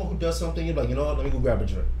see someone who does something? You're like, you know what? Let me go grab a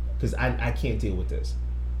drink because I can't deal with this.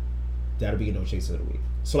 That'll be a no chaser of the week.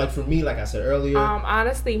 So like for me, like I said earlier,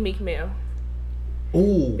 honestly, Meek Mill.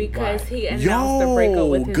 Ooh, because he announced a breakup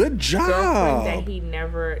with his good job. girlfriend that he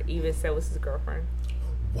never even said was his girlfriend.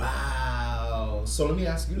 Wow. So let me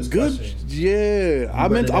ask you this question. Yeah. I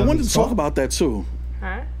wanted to talk about that too.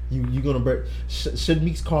 Huh? You gonna break? Should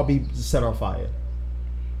Meek's car be set on fire?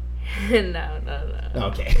 No.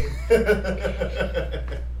 Okay.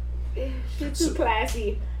 She's too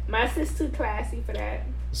classy. My sister's too classy for that.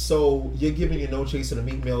 So you're giving a no chaser to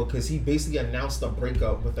Meek Mill because he basically announced a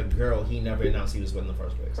breakup with a girl he never announced he was with in the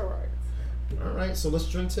first place. Correct. All right, so let's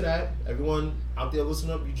drink to that. Everyone out there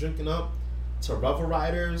listening up, you drinking up to Rough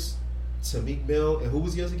Riders, to Meek Mill, and who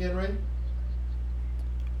was yours again, Ray?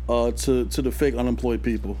 To the fake unemployed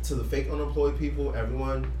people. To the fake unemployed people,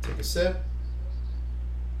 everyone take a sip.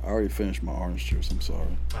 I already finished my orange juice. I'm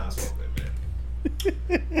sorry. That's all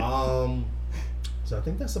good, man. So I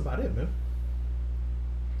think that's about it, man.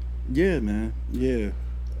 Yeah, man. Yeah.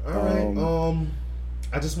 All right.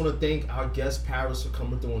 I just want to thank our guest Paris for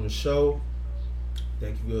coming through on the show.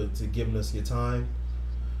 Thank you for giving us your time.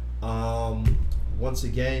 Once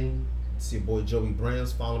again, it's your boy Joey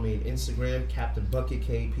Brands. Follow me on Instagram, Captain Bucket,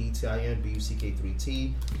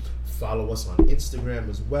 KPTINBUCK3T. Follow us on Instagram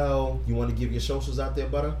as well. You want to give your socials out there,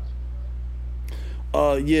 Butter?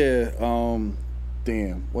 Yeah.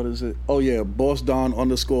 Damn. What is it? Oh yeah, Boss Don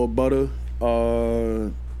 _Butter.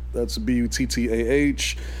 That's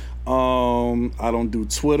BUTTAH. I don't do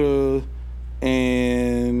Twitter,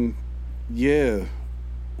 and yeah,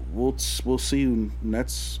 we'll see you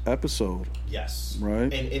next episode. Yes.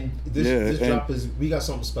 Right. And this drop is, we got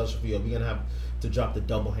something special for you. We're gonna have to drop the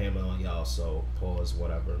double hammer on y'all. So pause,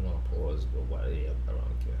 whatever. No pause, but whatever. Yeah, I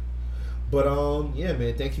don't care. But yeah,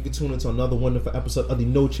 man. Thank you for tuning to another wonderful episode of the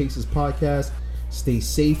No Chasers podcast. Stay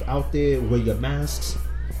safe out there. Wear your masks,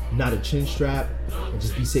 not a chin strap, and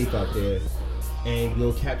just be safe out there. And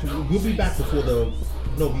we'll catch you. We'll be back before we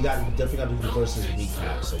definitely got to do the versus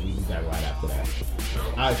recap. So we'll be back right after that.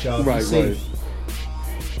 All right, y'all. Be safe.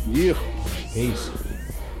 Yeah. Peace.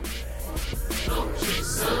 Don't chase,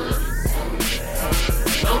 son.